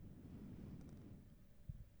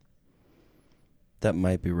 That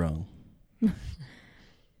might be wrong.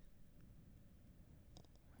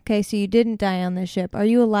 Okay, so you didn't die on this ship. Are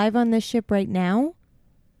you alive on this ship right now?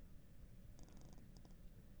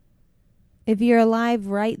 If you're alive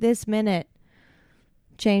right this minute,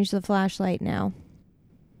 change the flashlight now.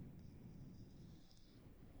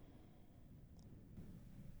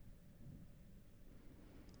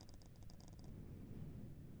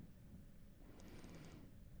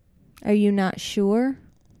 Are you not sure?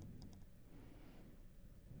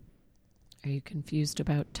 Are you confused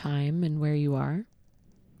about time and where you are?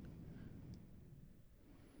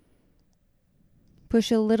 Push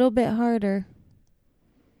a little bit harder.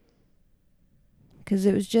 Because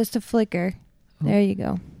it was just a flicker. Oh. There you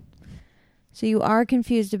go. So you are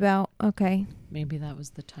confused about... Okay. Maybe that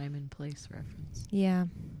was the time and place reference. Yeah.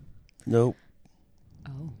 Nope.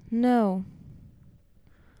 Oh. No.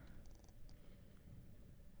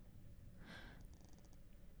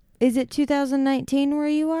 Is it 2019 where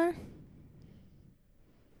you are?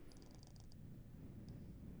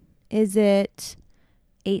 Is it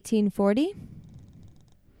 1840?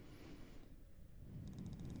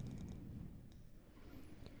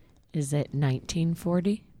 Is it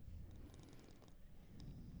 1940?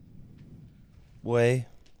 Way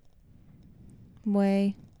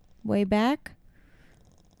back?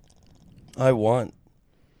 I want.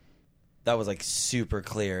 That was like super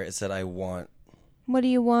clear. It said I want. What do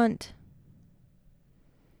you want?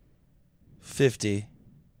 50.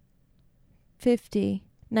 50.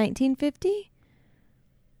 1950?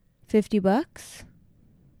 $50?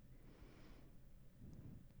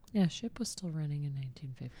 Yeah, ship was still running in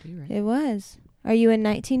 1950, right? It was. Are you in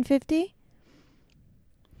 1950?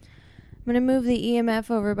 I'm going to move the EMF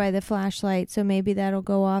over by the flashlight, so maybe that'll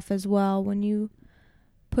go off as well when you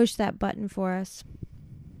push that button for us.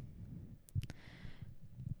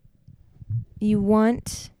 You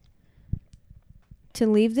want to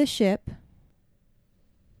leave the ship.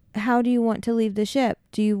 How do you want to leave the ship?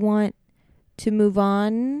 Do you want to move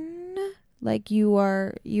on? Like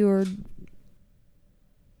you're... What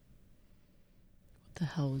the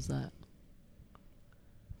hell was that?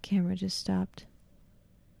 Camera just stopped.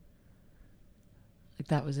 Like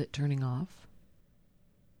that was it turning off?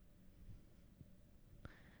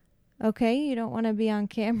 Okay, you don't want to be on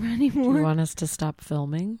camera anymore. Do you want us to stop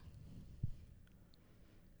filming?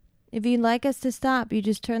 If you'd like us to stop, you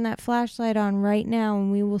just turn that flashlight on right now and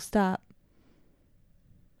we will stop.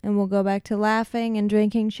 And we'll go back to laughing and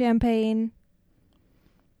drinking champagne.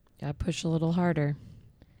 Gotta push a little harder.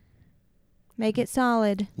 Make it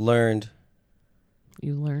solid. Learned.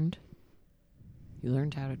 You learned? You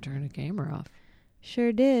learned how to turn a camera off.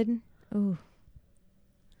 Sure did. Ooh.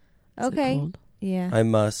 Is it Okay. cold? Yeah. I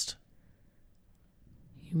must.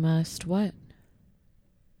 You must what?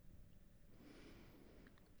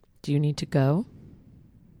 Do you need to go?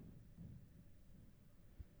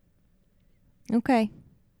 Okay.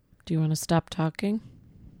 Do you want to stop talking?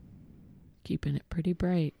 Keeping it pretty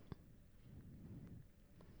bright.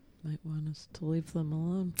 Might want us to leave them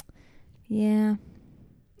alone. Yeah.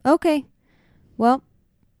 Okay. Well,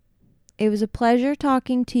 it was a pleasure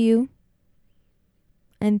talking to you.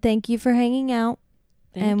 And thank you for hanging out.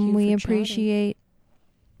 Thank you we for appreciate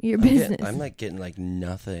your business. I'm like getting like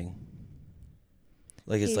nothing.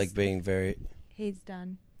 Like it's like being very... He's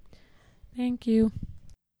done. chatting. Thank you.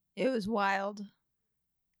 It was wild.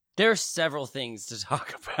 There are several things to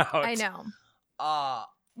talk about. I know.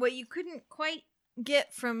 What you couldn't quite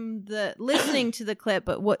get from the listening to the clip,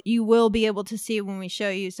 but what you will be able to see when we show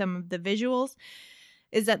you some of the visuals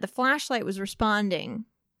is that the flashlight was responding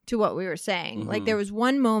to what we were saying. Mm-hmm. Like there was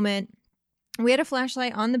one moment, we had a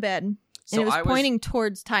flashlight on the bed. And it was pointing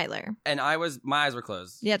towards Tyler. And my eyes were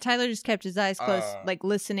closed. Yeah, Tyler just kept his eyes closed, like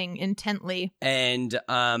listening intently. And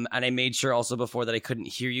I made sure also before that I couldn't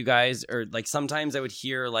hear you guys, or like sometimes I would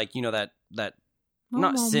hear like, you know, that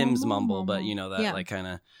not Sims mumble, but you know, that like kind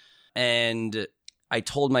of, and I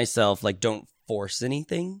told myself like, don't force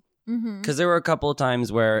anything. Because there were a couple of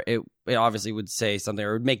times where it obviously would say something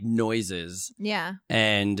or would make noises. Yeah.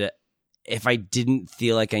 And if I didn't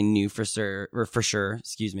feel like I knew for sure,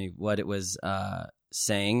 what it was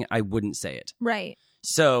saying, I wouldn't say it. Right.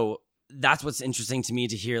 So that's what's interesting to me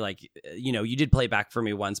to hear, like, you know, you did play back for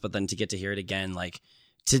me once, but then to get to hear it again, like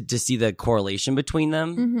to see the correlation between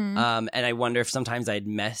them. And I wonder if sometimes I'd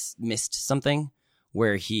missed something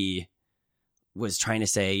where he was trying to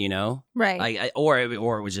say, you know, right. or it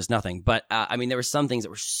was just nothing. But I mean, there were some things that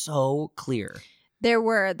were so clear.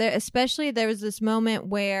 Especially there was this moment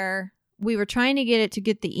where we were trying to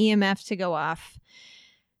get the EMF to go off,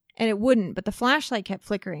 and it wouldn't, but the flashlight kept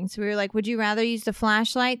flickering. So we were like, would you rather use the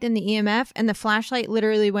flashlight than the EMF? And the flashlight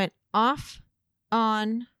literally went off,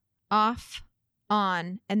 on, off,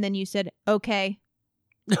 on. And then you said, okay.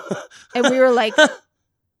 And we were like,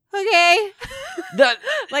 okay.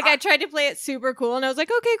 Like I tried to play it super cool, and I was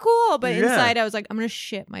like, okay, cool. But inside I was like, I'm going to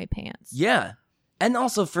shit my pants. Yeah. And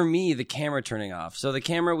also for me, the camera turning off. So the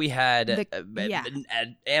camera we had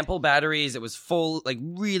ample batteries. It was full, like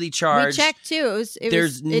really charged. We checked too. It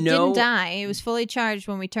didn't die. It was fully charged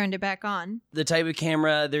when we turned it back on. The type of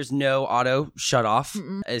camera, there's no auto shut off,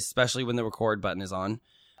 especially when the record button is on.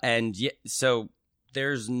 And so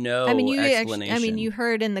there's no explanation. You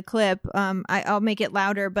heard in the clip. I'll make it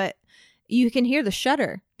louder, but you can hear the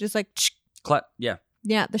shutter just like. Yeah.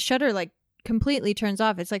 Yeah, the shutter like completely turns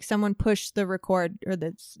off. It's like someone pushed the record or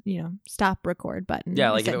the stop record button. Yeah,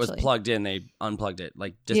 like if it was plugged in, they unplugged it.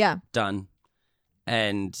 Like just done.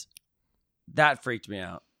 And that freaked me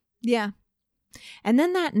out. Yeah. And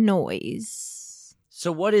then that noise.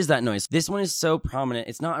 So what is that noise? This one is so prominent.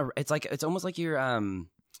 It's not. It's almost like you're.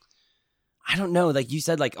 I don't know. Like you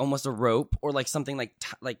said, like almost a rope or like something like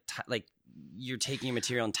you're taking a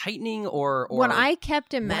material and tightening or what I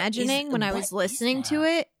kept imagining when I was listening to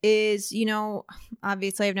it is, you know,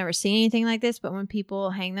 obviously I've never seen anything like this, but when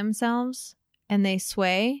people hang themselves and they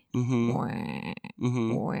sway,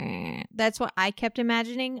 that's what I kept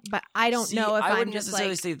imagining, but I don't know if I wouldn't just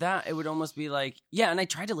necessarily say that. It would almost be like, and I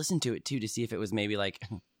tried to listen to it too to see if it was maybe like,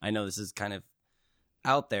 I know this is kind of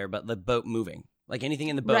out there, but the boat moving. Like anything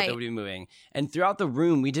in the boat that would be moving. And throughout the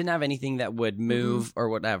room, we didn't have anything that would move or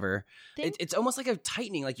whatever. It's almost like a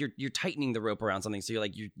tightening, like you're tightening the rope around something. So you're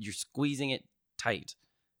like, you're squeezing it tight.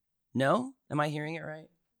 No? Am I hearing it right?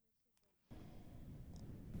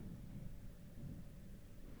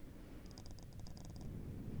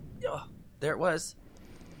 Oh, there it was.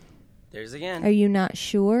 There's again. Are you not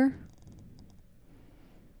sure?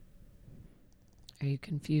 Are you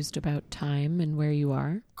confused about time and where you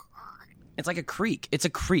are? It's like a creek. It's a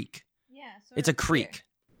creek. Yeah. It's a creek. Here.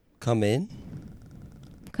 Come in.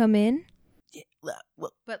 Yeah,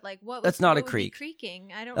 but like what? That's not a creek.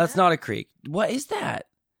 Creaking. I don't. That's not a creek. What is that?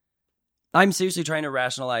 I'm seriously trying to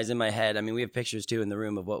rationalize in my head. I mean, we have pictures too in the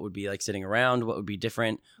room of what would be like sitting around, what would be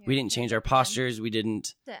different. Yeah, we didn't change our postures. We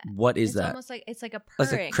didn't. What is that? Almost like it's like a purring.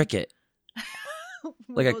 Like a cricket.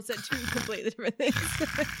 We both said two completely different things.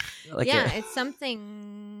 It's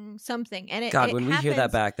something, and it. God, when we hear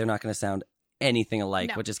that back, they're not going to sound anything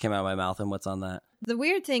alike. What just came out of my mouth and what's on that? The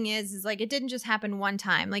weird thing is like it didn't just happen one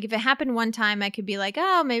time. Like if it happened one time, I could be like,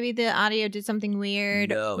 oh, maybe the audio did something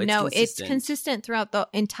weird. No, it's consistent throughout the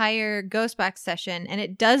entire Ghost Box session, and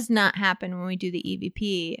it does not happen when we do the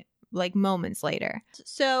EVP like moments later.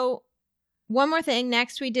 So. One more thing.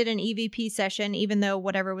 Next, we did an EVP session, even though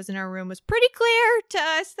whatever was in our room was pretty clear to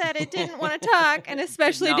us that it didn't want to talk and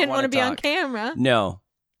especially didn't want to be on camera. No.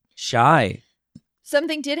 Shy.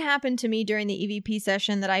 Something did happen to me during the EVP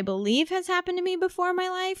session that I believe has happened to me before in my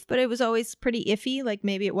life, but it was always pretty iffy. Like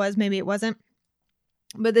maybe it was, maybe it wasn't.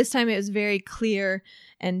 But this time it was very clear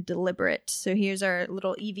and deliberate. So here's our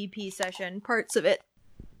little EVP session, parts of it.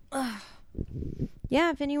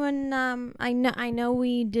 Yeah, if anyone, I know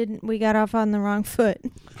we got off on the wrong foot.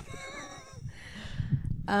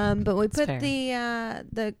 But we put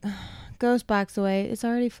the Ghost Box away. It's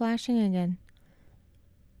already flashing again.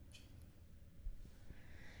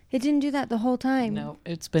 It didn't do that the whole time. No,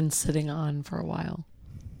 it's been sitting on for a while.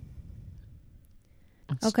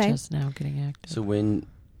 It's just now getting active. So when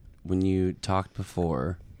you talked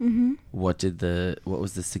before, what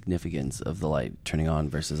was the significance of the light turning on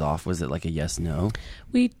versus off? Was it like a yes, no?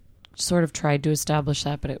 We sort of tried to establish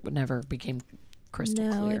that, but it never became crystal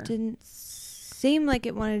clear. No, it didn't seem like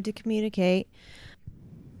it wanted to communicate.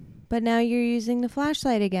 but now you're using the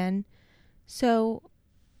flashlight again. So,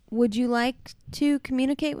 would you like to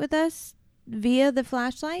communicate with us via the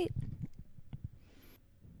flashlight?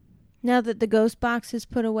 Now that the ghost box is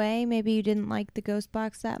put away, maybe you didn't like the ghost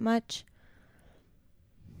box that much.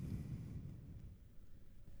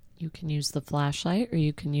 You can use the flashlight, or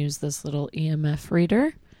you can use this little EMF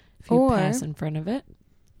reader if you pass in front of it.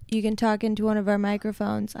 You can talk into one of our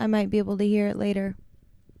microphones. I might be able to hear it later.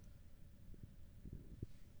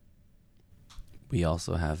 We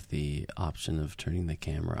also have the option of turning the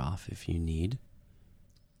camera off if you need.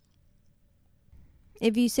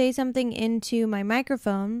 If you say something into my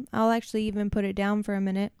microphone, I'll actually even put it down for a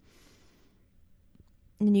minute.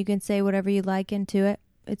 And you can say whatever you like into it.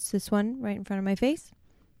 It's this one right in front of my face.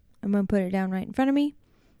 I'm going to put it down right in front of me.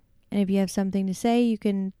 And if you have something to say, you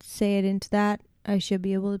can say it into that. I should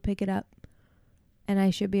be able to pick it up. And I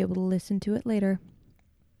should be able to listen to it later.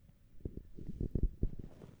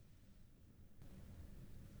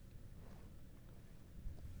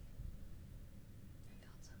 I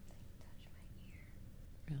felt something touch my ear.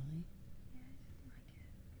 Really? Yeah, I didn't like it.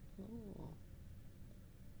 Oh.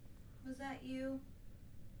 Was that you?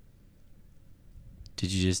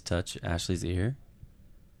 Did you just touch Ashley's ear?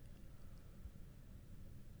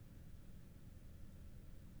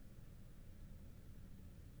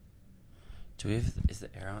 Do we have, is the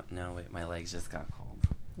air on? No, wait, my legs just got cold.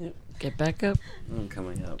 Yep. Get back up. I'm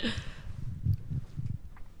coming up.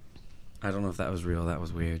 I don't know if that was real. That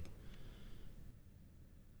was weird.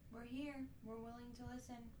 We're here. We're willing to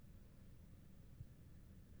listen.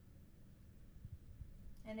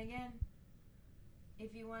 And again,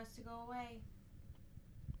 if you want us to go away,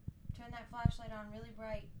 turn that flashlight on really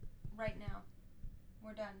bright right now.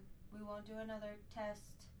 We're done. We won't do another test.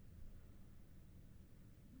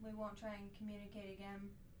 We won't try and communicate again.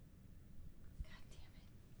 God damn it.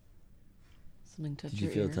 Something touched Did your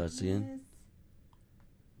you feel ear? touched again? Yes.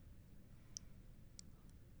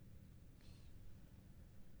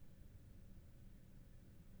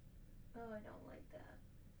 Oh, I don't like that.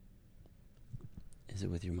 Is it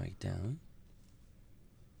with your mic down?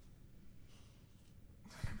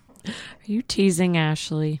 Are you teasing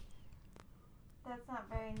Ashley? That's not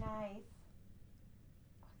very nice.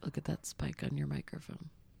 Look at that spike on your microphone.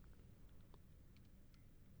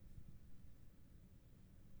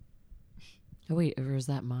 Oh, wait, or is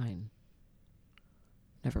that mine?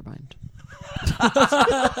 Never mind.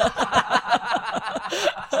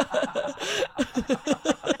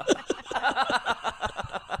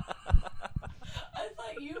 I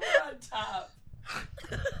thought you were on top.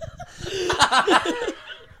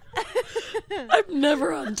 I'm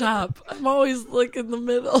never on top. I'm always like in the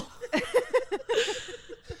middle.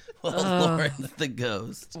 Well, Lauren's the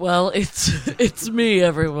ghost. Well, it's me,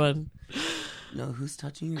 everyone. No, who's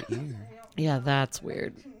touching your ear? Yeah, that's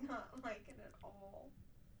weird. I do not like it at all.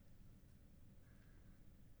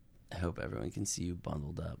 I hope everyone can see you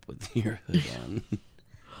bundled up with your hood on.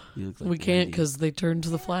 You look like We can't Wendy. because they turned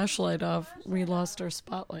the flashlight off. We lost our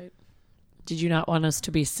spotlight. Did you not want us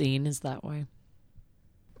to be seen? Is that why?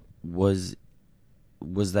 Was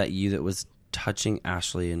that you that was touching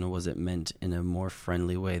Ashley, and was it meant in a more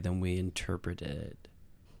friendly way than we interpreted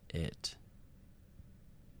it?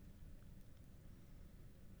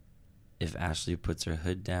 If Ashley puts her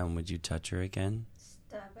hood down, would you touch her again?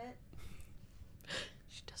 Stop it.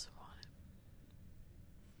 She doesn't want it.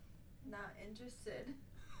 Not interested.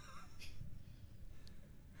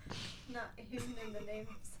 Not even in the name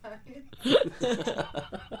of science.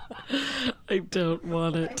 I don't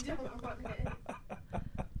want I it. don't want it.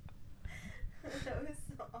 That was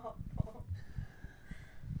so awful.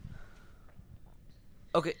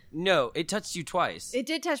 Okay, no, it touched you twice. It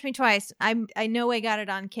did touch me twice. I know I got it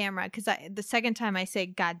on camera because the second time I say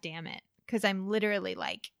 "God damn it" because I'm literally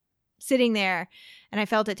like sitting there and I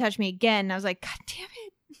felt it touch me again. And I was like, "God damn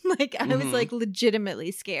it!" Like I was like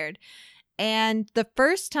legitimately scared. And the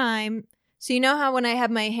first time, so you know how when I have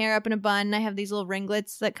my hair up in a bun, I have these little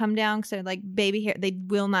ringlets that come down because they're like baby hair. They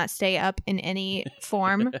will not stay up in any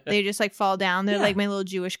form. They just like fall down. They're like my little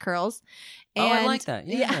Jewish curls. And I like that.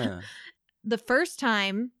 Yeah. the first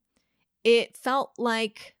time, it felt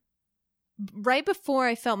like right before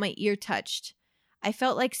I felt my ear touched, I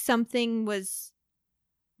felt like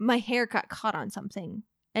my hair got caught on something.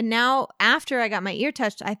 And now after I got my ear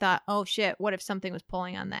touched, I thought, oh shit, what if something was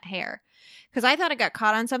pulling on that hair? Because I thought it got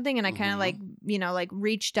caught on something and I kind of like, like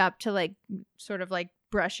reached up to like sort of like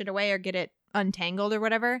brush it away or get it untangled or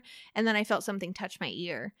whatever. And then I felt something touch my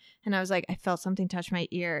ear. And I was like, I felt something touch my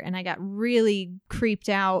ear. And I got really creeped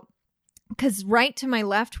out because right to my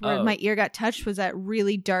left where my ear got touched was that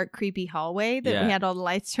really dark, creepy hallway that we had all the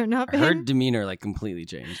lights turned up Her in. demeanor like completely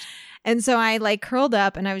changed. And so I like curled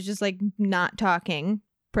up and I was just like not talking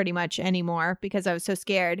pretty much anymore because I was so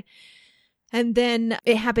scared. And then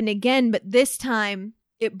it happened again, but this time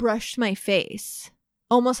it brushed my face,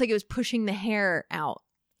 almost like it was pushing the hair out.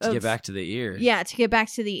 To get back to the ear. Yeah, to get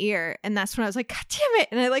back to the ear. And that's when I was like, God damn it.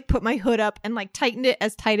 And I like put my hood up and like tightened it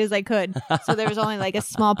as tight as I could. So there was only like a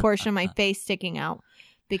small portion of my face sticking out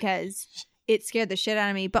because it scared the shit out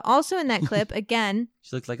of me. But also in that clip, again.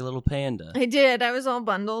 She looked like a little panda. I did. I was all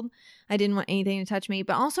bundled. I didn't want anything to touch me.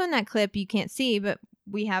 But also in that clip, you can't see, but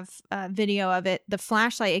we have a video of it. The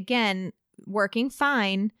flashlight, again, working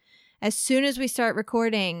fine. As soon as we start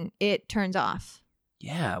recording, it turns off.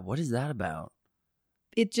 Yeah, what is that about?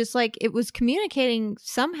 It just like it was communicating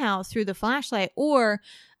somehow through the flashlight. Or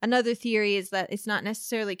another theory is that it's not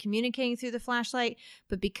necessarily communicating through the flashlight,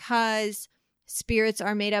 but because spirits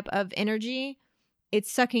are made up of energy,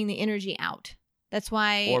 it's sucking the energy out. That's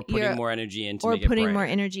why or putting more energy in to make it brighter. Or putting more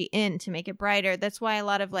energy in to make it brighter. That's why a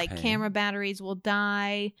lot of like camera batteries will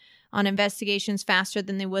die on investigations faster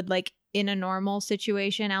than they would like in a normal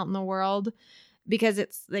situation out in the world because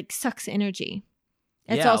it's like sucks energy.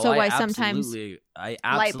 It's also why sometimes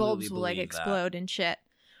light bulbs will like explode and shit.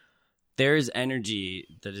 There's energy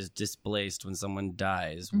that is displaced when someone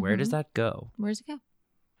dies. Mm-hmm. Where does that go? Where does it go?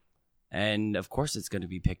 And of course it's going to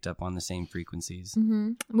be picked up on the same frequencies.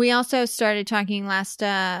 Mm-hmm. We also started talking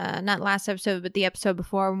not last episode, but the episode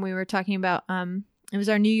before when we were talking about, it was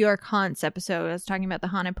our New York haunts episode. I was talking about the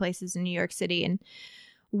haunted places in New York City and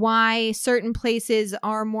why certain places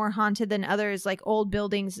are more haunted than others, like old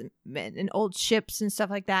buildings and old ships and stuff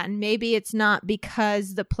like that. And maybe it's not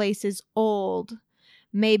because the place is old.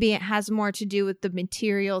 Maybe it has more to do with the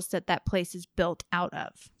materials that place is built out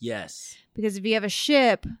of. Yes. Because if you have a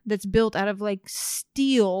ship that's built out of like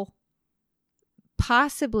steel,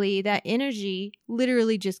 possibly that energy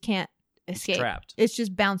literally just can't escape. It's trapped. It's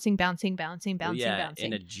just bouncing. Bouncing.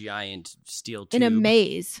 In a giant steel tube. In a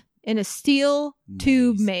maze. In a steel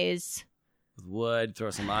tube maze. With wood,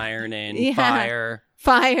 throw some iron in, fire.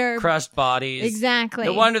 Crushed bodies. Exactly.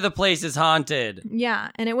 No wonder the place is haunted.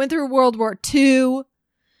 Yeah, and it went through World War II.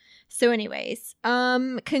 So anyways,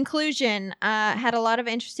 conclusion, had a lot of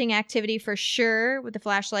interesting activity for sure with the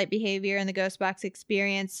flashlight behavior and the ghost box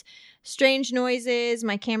experience. Strange noises,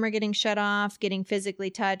 my camera getting shut off, getting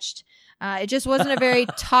physically touched. It just wasn't a very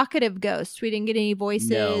talkative ghost. We didn't get any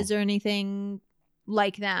voices or anything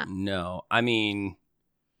like that. No, I mean,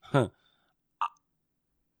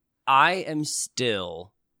 I am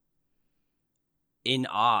still in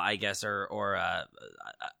awe, I guess, or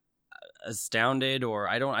astounded, or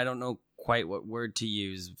I don't know quite what word to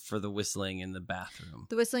use for the whistling in the bathroom.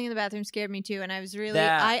 The whistling in the bathroom scared me too, and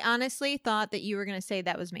I honestly thought that you were going to say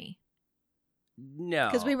that was me. No,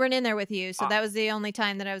 because we weren't in there with you, so that was the only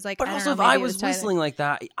time that I was like. But also, if I was whistling like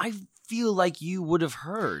that, I feel like you would have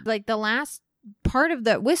heard. Like the last part of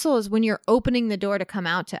the whistle is when you're opening the door to come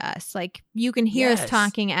out to us. Like you can hear us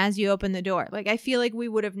talking as you open the door. Like I feel like we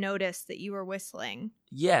would have noticed that you were whistling.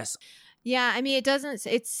 Yes. Yeah, I mean,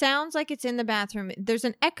 it sounds like it's in the bathroom. There's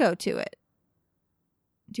an echo to it.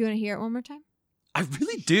 Do you want to hear it one more time? I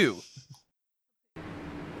really do.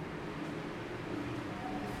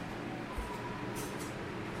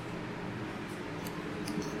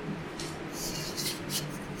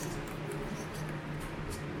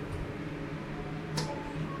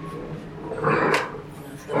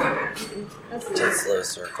 Just slow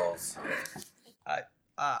circles.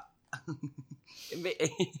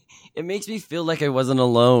 It makes me feel like I wasn't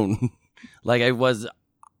alone. Like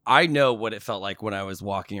I know what it felt like when I was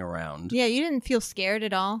walking around. Yeah, you didn't feel scared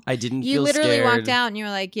at all. I didn't feel scared. You literally walked out and you were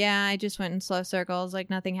like, yeah, I just went in slow circles. Like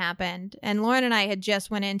nothing happened. And Lauren and I had just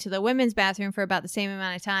went into the women's bathroom for about the same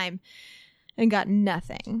amount of time and got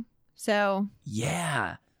nothing. So.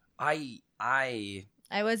 Yeah. I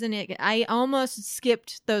almost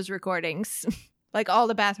skipped those recordings. Like all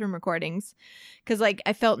the bathroom recordings, because like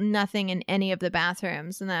I felt nothing in any of the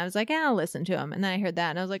bathrooms, and then I was like, I'll listen to them. And then I heard that,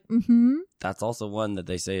 and I was like, That's also one that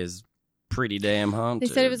they say is pretty damn haunted.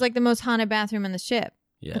 They said it was like the most haunted bathroom in the ship.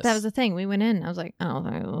 Yes, but that was the thing. We went in. I was like, oh,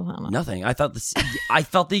 nothing. I thought I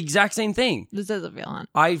felt the exact same thing. This doesn't feel haunted.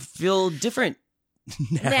 I feel different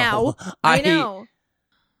now. I know.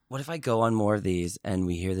 What if I go on more of these and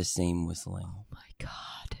we hear the same whistling? Oh my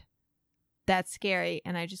god, that's scary,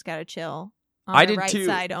 and I just gotta chill. On I the did right too.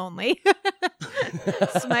 Side only.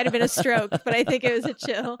 This might have been a stroke, but I think it was a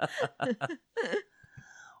chill.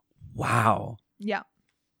 Wow. Yeah.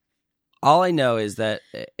 All I know is that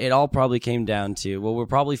it all probably came down to, well, we're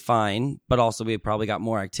probably fine, but also we probably got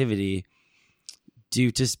more activity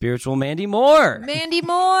due to spiritual Mandy Moore. Mandy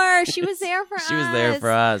Moore. She was there for us. She was there for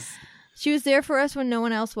us. She was there for us when no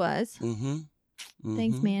one else was. Mm-hmm. Mm-hmm.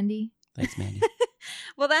 Thanks, Mandy. Thanks, Mandy.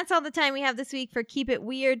 Well, that's all the time we have this week for Keep It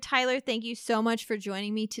Weird. Tyler, thank you so much for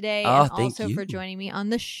joining me today. Oh, and thank also you. for joining me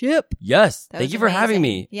on the ship. Yes. That Thank was you for having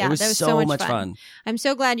amazing. me. Yeah, it was, that was so much fun. I'm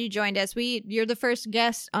so glad you joined us. You're the first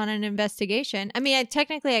guest on an investigation. I mean,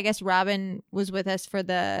 I guess Robin was with us for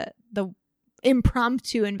the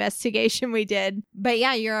impromptu investigation we did. But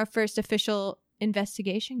yeah, you're our first official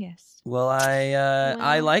investigation guest. Well,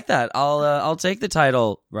 I like that. I'll take the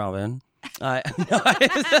title, Robin. No.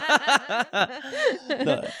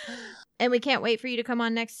 And we can't wait for you to come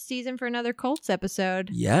on next season for another Colts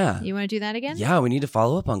episode. Yeah. You want to do that again? Yeah, we need to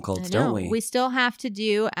follow up on cults, don't we? We still have to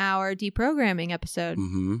do our deprogramming episode.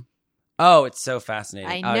 Mm-hmm. Oh, it's so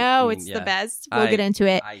fascinating. I know. It's the best. We'll get into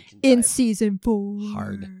it in season 4.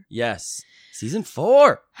 Hard. Yes. Season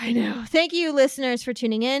 4. I know. Thank you, listeners, for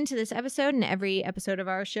tuning in to this episode and every episode of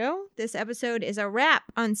our show. This episode is a wrap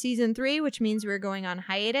on season 3, which means we're going on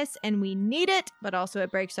hiatus, and we need it, but also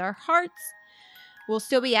it breaks our hearts. We'll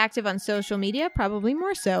still be active on social media, probably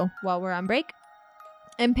more so, while we're on break.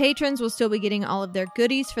 And patrons will still be getting all of their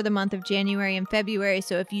goodies for the month of January and February.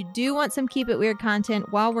 So if you do want some Keep It Weird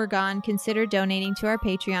content while we're gone, consider donating to our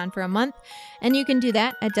Patreon for a month. And you can do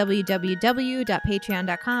that at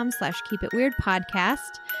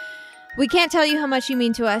www.patreon.com/keepitweirdpodcast. We can't tell you how much you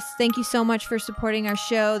mean to us. Thank you so much for supporting our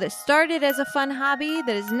show that started as a fun hobby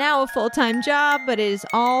that is now a full-time job, but it is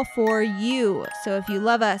all for you. So if you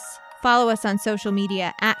love us, follow us on social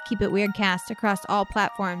media at Keep It Weirdcast across all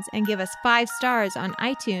platforms and give us 5 stars on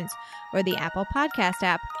iTunes or the Apple Podcast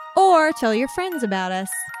app, or tell your friends about us.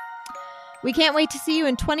 We can't wait to see you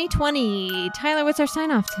in 2020. Tyler, what's our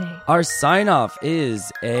sign-off today? Our sign-off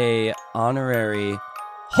is a honorary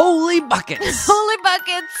Holy Buckets. Holy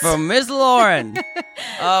Buckets. From Miss Lauren.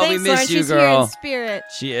 Oh, Thanks, we miss Lauren. you, She's girl. here in spirit.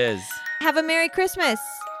 She is. Have a Merry Christmas.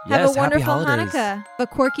 Yes, Have a wonderful happy holidays. Hanukkah, a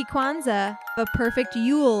quirky Kwanzaa, a perfect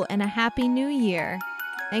Yule, and a Happy New Year.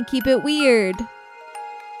 And keep it weird.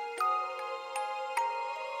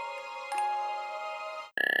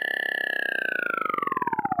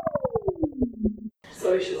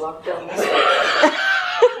 So we should walk down this way.